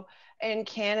 So in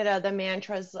Canada, the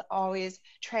mantra is always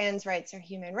trans rights are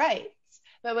human rights.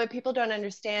 But what people don't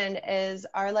understand is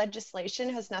our legislation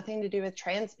has nothing to do with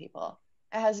trans people.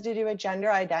 It has to do with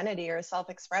gender identity or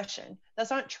self-expression.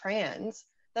 That's not trans.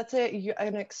 That's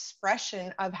an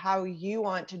expression of how you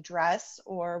want to dress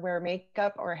or wear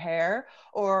makeup or hair,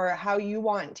 or how you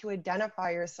want to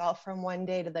identify yourself from one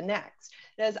day to the next.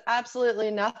 It has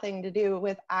absolutely nothing to do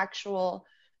with actual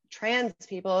trans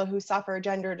people who suffer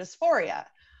gender dysphoria.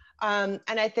 And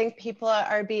I think people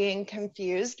are being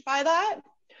confused by that.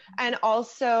 And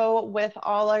also with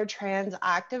all our trans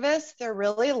activists, they're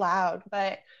really loud,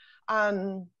 but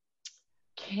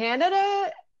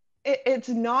Canada, it's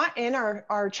not in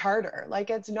our charter. Like,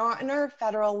 it's not in our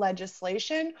federal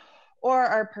legislation or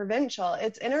our provincial.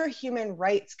 It's in our Human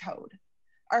Rights Code.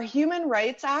 Our Human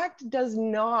Rights Act does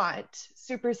not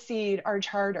supersede our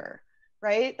charter,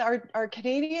 right? Our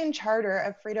Canadian Charter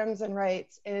of Freedoms and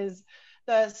Rights is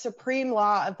the supreme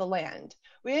law of the land.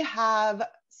 We have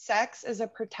sex as a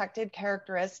protected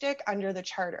characteristic under the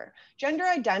charter. Gender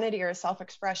identity or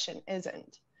self-expression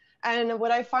isn't. And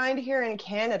what I find here in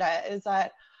Canada is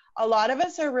that a lot of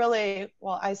us are really,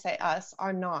 well, I say us,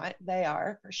 are not, they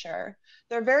are for sure.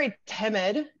 They're very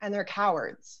timid and they're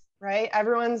cowards, right?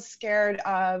 Everyone's scared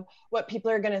of what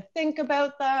people are going to think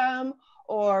about them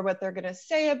or what they're going to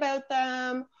say about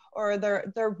them, or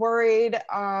they're worried.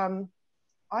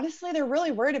 Honestly, they're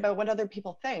really worried about what other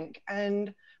people think.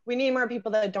 And we need more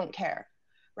people that don't care,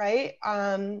 right?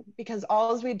 Because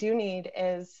all we do need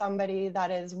is somebody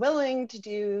that is willing to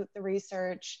do the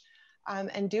research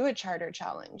and do a charter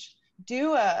challenge,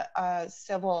 do a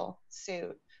civil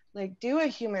suit, like do a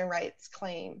human rights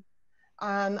claim.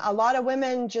 A lot of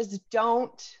women just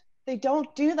don't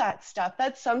do that stuff.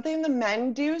 That's something the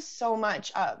men do so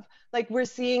much of. Like, we're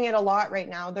seeing it a lot right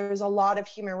now. There's a lot of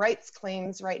human rights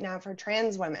claims right now for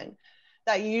trans women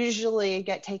that usually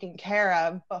get taken care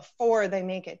of before they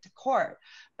make it to court.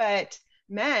 But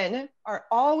men are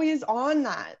always on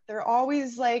that. They're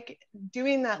always like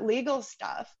doing that legal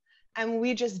stuff, and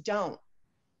we just don't.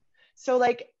 So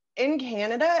like in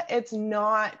Canada, it's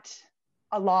not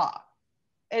a law.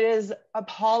 It is a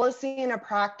policy and a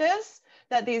practice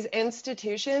that these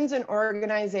institutions and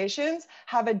organizations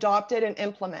have adopted and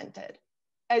implemented.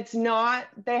 It's not,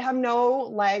 they have no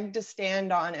leg to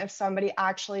stand on if somebody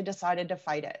actually decided to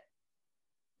fight it.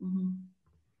 Mm-hmm.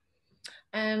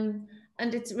 And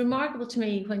it's remarkable to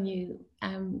me when you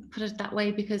put it that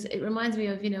way, because it reminds me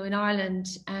of, in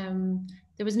Ireland,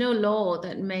 there was no law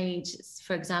that made,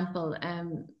 for example,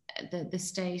 the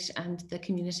state and the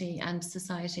community and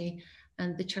society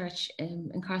and the church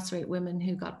incarcerate women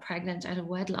who got pregnant out of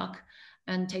wedlock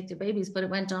and take their babies, but it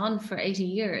went on for 80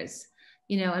 years,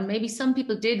 you know, and maybe some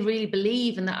people did really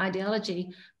believe in that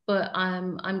ideology, but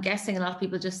I'm guessing a lot of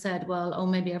people just said, well, oh,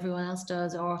 maybe everyone else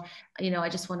does, or, you know, I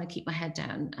just want to keep my head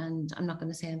down and I'm not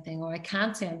going to say anything, or I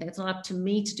can't say anything. It's not up to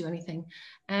me to do anything.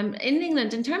 In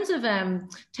England, in terms of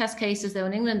test cases, though,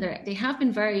 in England, they have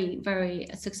been very, very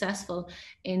successful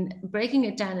in breaking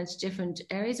it down into different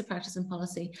areas of practice and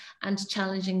policy and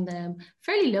challenging them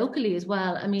fairly locally as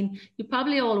well. I mean, you're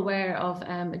probably all aware of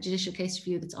a judicial case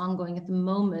review that's ongoing at the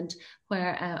moment,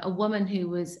 where a woman who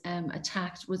was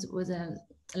attacked was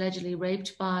allegedly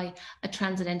raped by a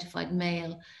trans-identified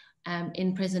male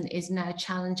in prison is now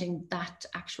challenging that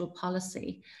actual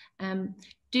policy.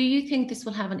 Do you think this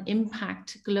will have an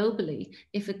impact globally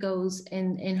if it goes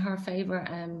in her favour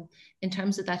in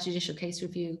terms of that judicial case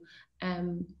review?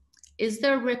 Is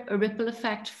there a ripple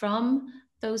effect from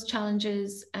those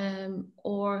challenges,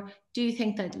 or do you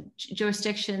think that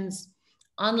jurisdictions,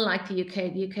 unlike the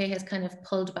UK has kind of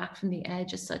pulled back from the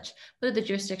edge as such, but other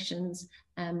jurisdictions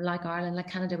like Ireland, like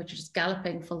Canada, which are just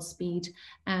galloping full speed,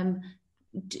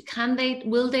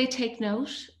 will they take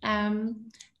note?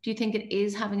 Do you think it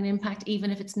is having an impact, even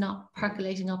if it's not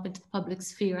percolating up into the public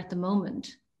sphere at the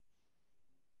moment?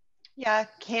 Yeah,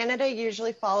 Canada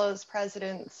usually follows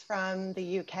precedents from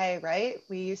the UK, right?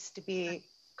 We used to be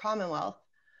Commonwealth.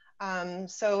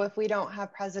 So if we don't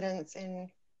have precedents in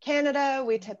Canada,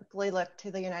 we typically look to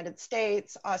the United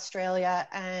States, Australia,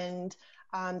 and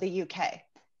the UK.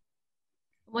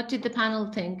 What did the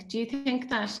panel think? Do you think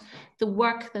that the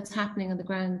work that's happening on the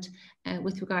ground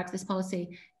with regard to this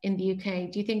policy in the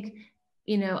UK, do you think,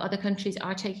 you know, other countries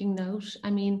are taking note? I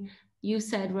mean, you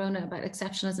said, Rhona, about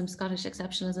exceptionalism, Scottish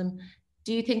exceptionalism.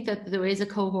 Do you think that there is a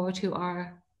cohort who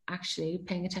are actually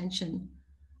paying attention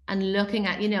and looking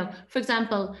at, you know, for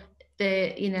example,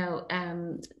 the, you know,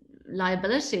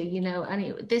 liability, you know,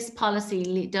 this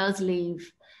policy does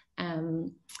leave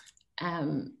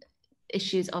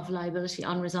issues of liability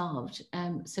unresolved.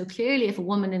 So clearly, if a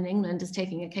woman in England is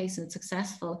taking a case and it's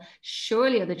successful,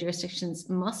 surely other jurisdictions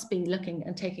must be looking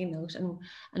and taking note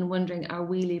and wondering, are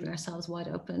we leaving ourselves wide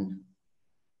open?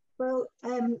 Well,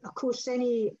 of course,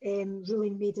 any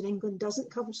ruling made in England doesn't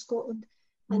cover Scotland,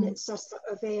 and it's a sort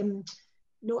of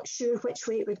not sure which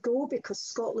way it would go, because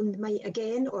Scotland might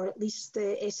again, or at least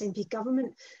the SNP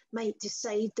government might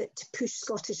decide that to push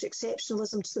Scottish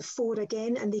exceptionalism to the fore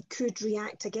again, and they could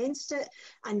react against it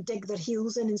and dig their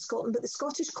heels in Scotland. But the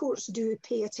Scottish courts do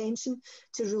pay attention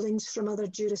to rulings from other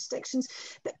jurisdictions.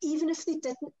 But even if they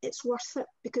didn't, it's worth it,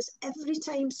 because every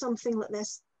time something like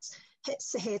this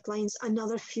hits the headlines,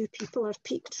 another few people are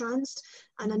peak transed,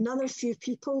 and another few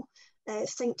people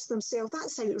think to themselves,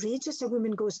 that's outrageous, a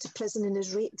woman goes to prison and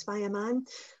is raped by a man.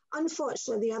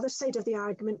 Unfortunately, the other side of the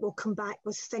argument will come back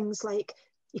with things like,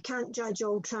 you can't judge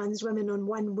all trans women on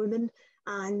one woman,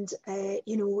 and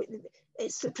you know,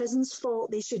 it's the prison's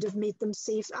fault, they should have made them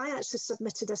safe. I actually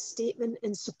submitted a statement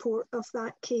in support of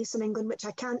that case in England, which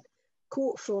I can't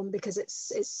quote from because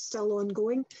it's still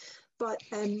ongoing. But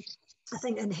I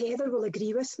think, and Heather will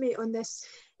agree with me on this,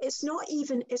 it's not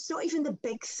even the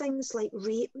big things like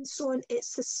rape and so on.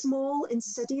 It's the small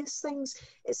insidious things.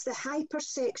 It's the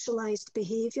hypersexualized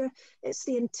behavior. It's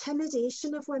the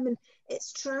intimidation of women.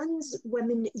 It's trans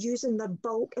women using their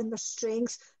bulk and their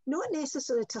strength, not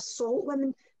necessarily to assault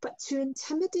women, but to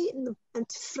intimidate them and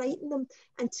to frighten them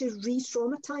and to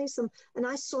re-traumatize them. And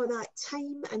I saw that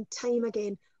time and time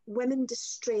again. Women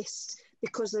distressed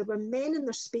because there were men in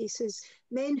their spaces,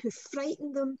 men who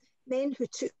frightened them, men who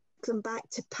took them back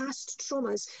to past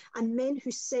traumas, and men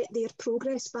who set their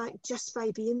progress back just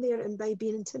by being there and by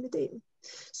being intimidating.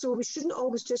 So we shouldn't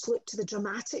always just look to the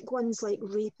dramatic ones like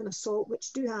rape and assault,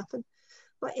 which do happen,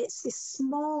 but it's this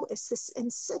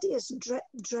insidious drip,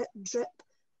 drip, drip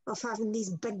of having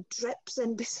these big drips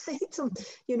in beside them,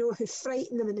 you know, who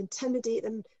frighten them and intimidate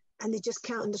them, and they just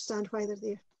can't understand why they're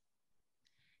there.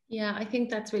 Yeah, I think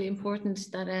that's really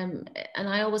important, that and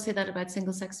I always say that about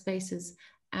single-sex spaces.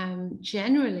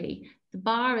 Generally, the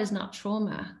bar is not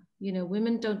trauma. You know,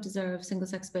 women don't deserve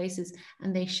single-sex spaces,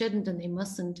 and they shouldn't and they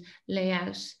mustn't lay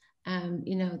out,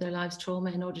 you know, their lives'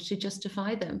 trauma in order to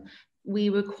justify them. We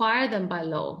require them by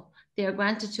law. They are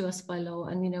granted to us by law,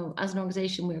 and, you know, as an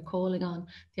organisation, we're calling on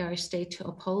the Irish state to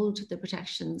uphold the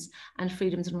protections and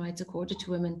freedoms and rights accorded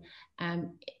to women,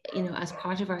 you know, as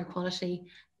part of our equality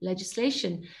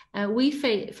legislation. We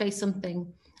face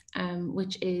something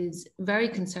which is very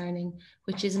concerning,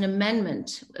 which is an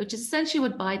amendment, which is essentially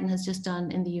what Biden has just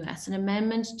done in the US, an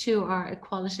amendment to our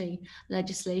equality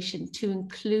legislation to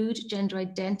include gender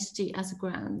identity as a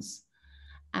grounds.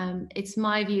 It's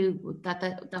my view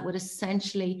that would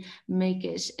essentially make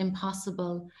it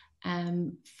impossible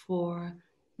for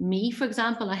me, for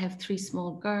example, I have 3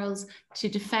 small girls, to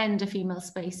defend a female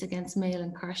space against male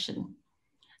incursion.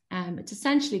 It's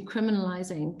essentially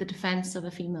criminalizing the defense of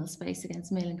a female space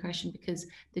against male incursion, because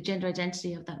the gender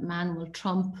identity of that man will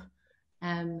trump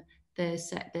the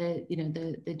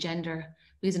gender.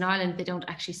 Because in Ireland, they don't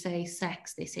actually say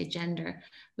sex, they say gender,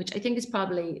 which I think is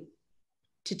probably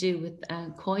to do with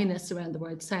coyness around the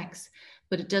word sex,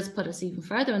 but it does put us even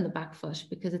further on the back foot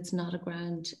because it's not a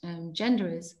ground gender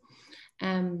is.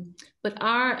 But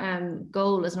our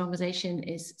goal as an organisation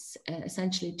is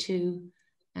essentially to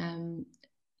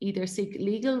either seek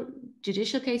legal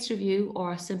judicial case review,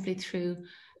 or simply through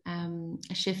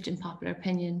a shift in public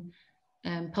opinion,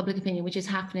 which is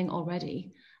happening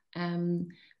already.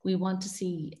 We want to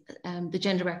see the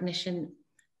Gender Recognition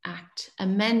Act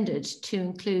amended to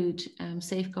include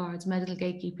safeguards, medical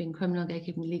gatekeeping, criminal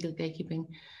gatekeeping, legal gatekeeping.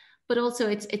 But also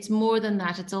it's more than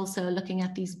that. It's also looking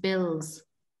at these bills.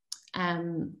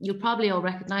 You'll probably all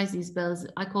recognize these bills.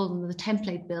 I call them the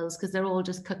template bills because they're all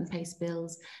just cut and paste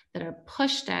bills that are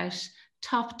pushed out,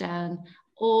 top down,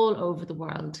 all over the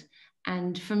world.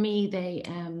 And for me, they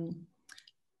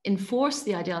enforce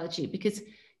the ideology because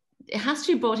it has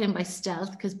to be brought in by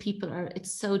stealth, because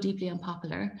it's so deeply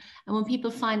unpopular. And when people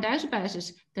find out about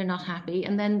it, they're not happy.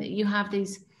 And then you have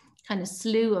these kind of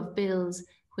slew of bills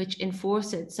which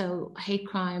enforce it. So hate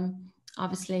crime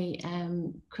obviously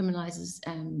criminalizes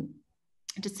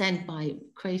dissent by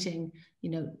creating,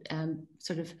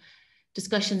 sort of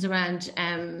discussions around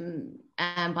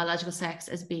biological sex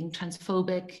as being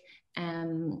transphobic.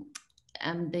 The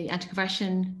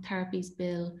anti-conversion therapies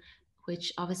bill,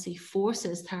 which obviously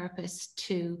forces therapists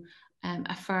to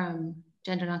affirm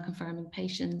gender non-conforming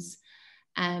patients.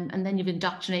 And then you have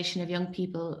indoctrination of young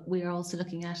people. We are also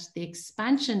looking at the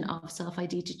expansion of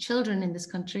self-ID to children in this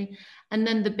country. And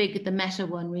then the meta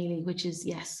one really, which is,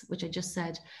 which I just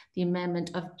said, the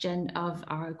amendment of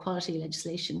our equality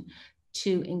legislation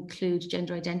to include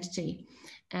gender identity.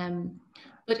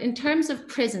 But in terms of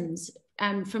prisons,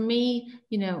 for me,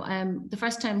 the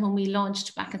first time when we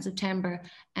launched back in September,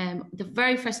 the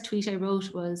very first tweet I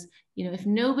wrote was, if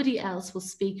nobody else will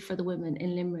speak for the women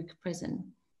in Limerick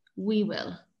prison, we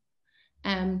will.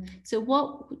 So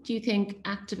what do you think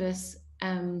activists,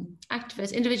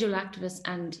 individual activists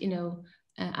and,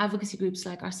 advocacy groups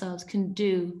like ourselves can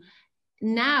do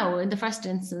now in the first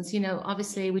instance?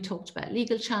 Obviously we talked about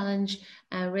legal challenge,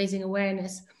 raising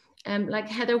awareness. Like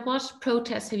Heather, what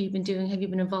protests have you been doing? Have you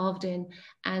been involved in?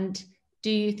 And do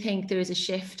you think there is a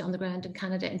shift on the ground in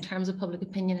Canada in terms of public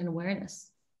opinion and awareness?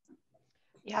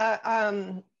 Yeah,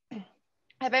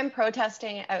 I've been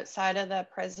protesting outside of the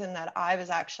prison that I was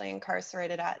actually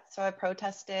incarcerated at. So I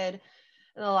protested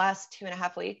in the last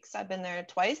 2.5 weeks. I've been there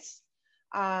twice.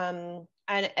 And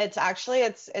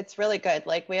it's really good.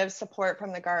 Like, we have support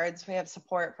from the guards, we have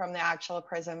support from the actual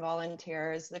prison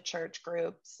volunteers, the church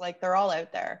groups, like they're all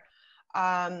out there.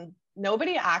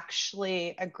 Nobody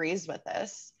actually agrees with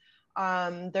this.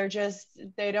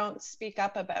 They don't speak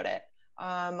up about it,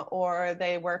 or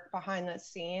they work behind the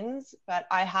scenes, but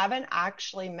I haven't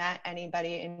actually met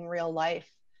anybody in real life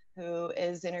who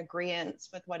is in agreement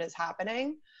with what is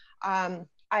happening. I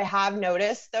have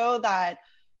noticed though that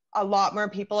a lot more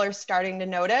people are starting to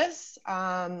notice,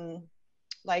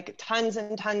 like tons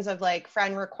and tons of like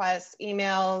friend requests,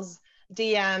 emails,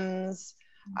 DMs,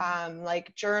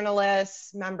 like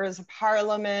journalists, members of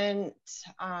parliament,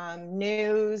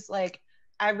 news, like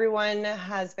everyone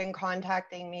has been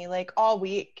contacting me like all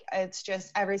week. It's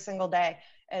just every single day.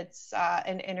 It's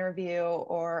an interview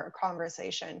or a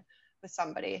conversation with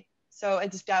somebody. So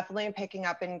it's definitely picking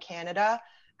up in Canada.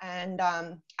 And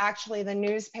actually the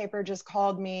newspaper just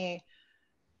called me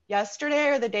yesterday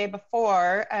or the day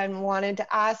before and wanted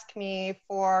to ask me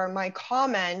for my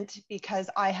comment because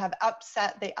I have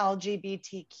upset the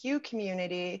LGBTQ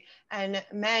community and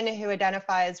men who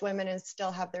identify as women and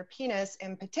still have their penis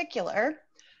in particular.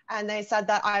 And they said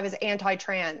that I was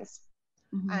anti-trans.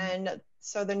 Mm-hmm. And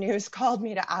so the news called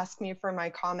me to ask me for my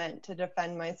comment to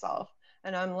defend myself.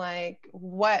 And I'm like,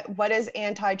 what is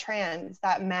anti-trans?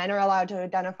 That men are allowed to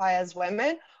identify as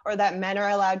women, or that men are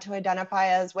allowed to identify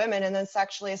as women and then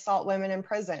sexually assault women in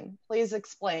prison? Please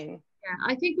explain. Yeah,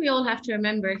 I think we all have to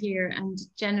remember here and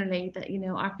generally that, you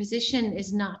know, our position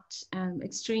is not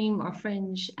extreme or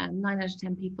fringe. 9 out of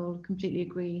 10 people completely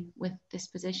agree with this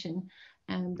position,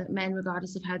 that men,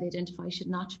 regardless of how they identify, should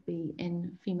not be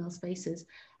in female spaces.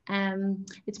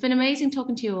 It's been amazing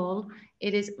talking to you all.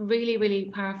 It is really,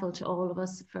 really powerful to all of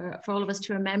us, for all of us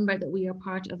to remember that we are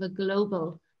part of a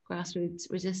global grassroots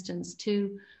resistance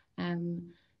to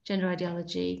gender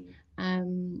ideology.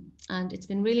 And it's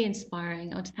been really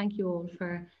inspiring. I want to thank you all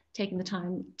for taking the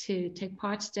time to take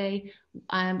part today.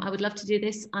 I would love to do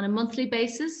this on a monthly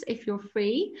basis if you're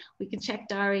free. We can check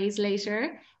diaries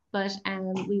later, but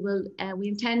we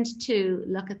intend to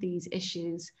look at these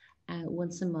issues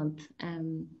once a month,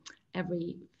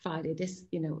 every Friday,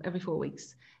 every 4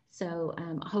 weeks. So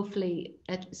hopefully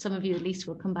some of you at least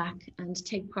will come back and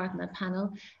take part in that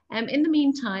panel. In the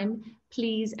meantime,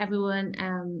 please everyone,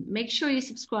 make sure you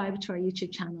subscribe to our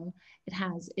YouTube channel.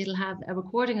 It'll have a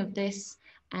recording of this,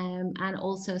 and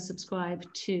also subscribe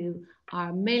to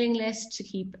our mailing list to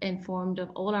keep informed of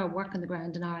all our work on the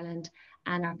ground in Ireland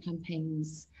and our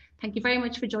campaigns. Thank you very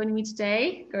much for joining me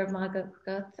today,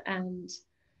 and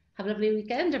have a lovely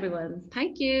weekend, everyone.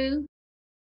 Thank you.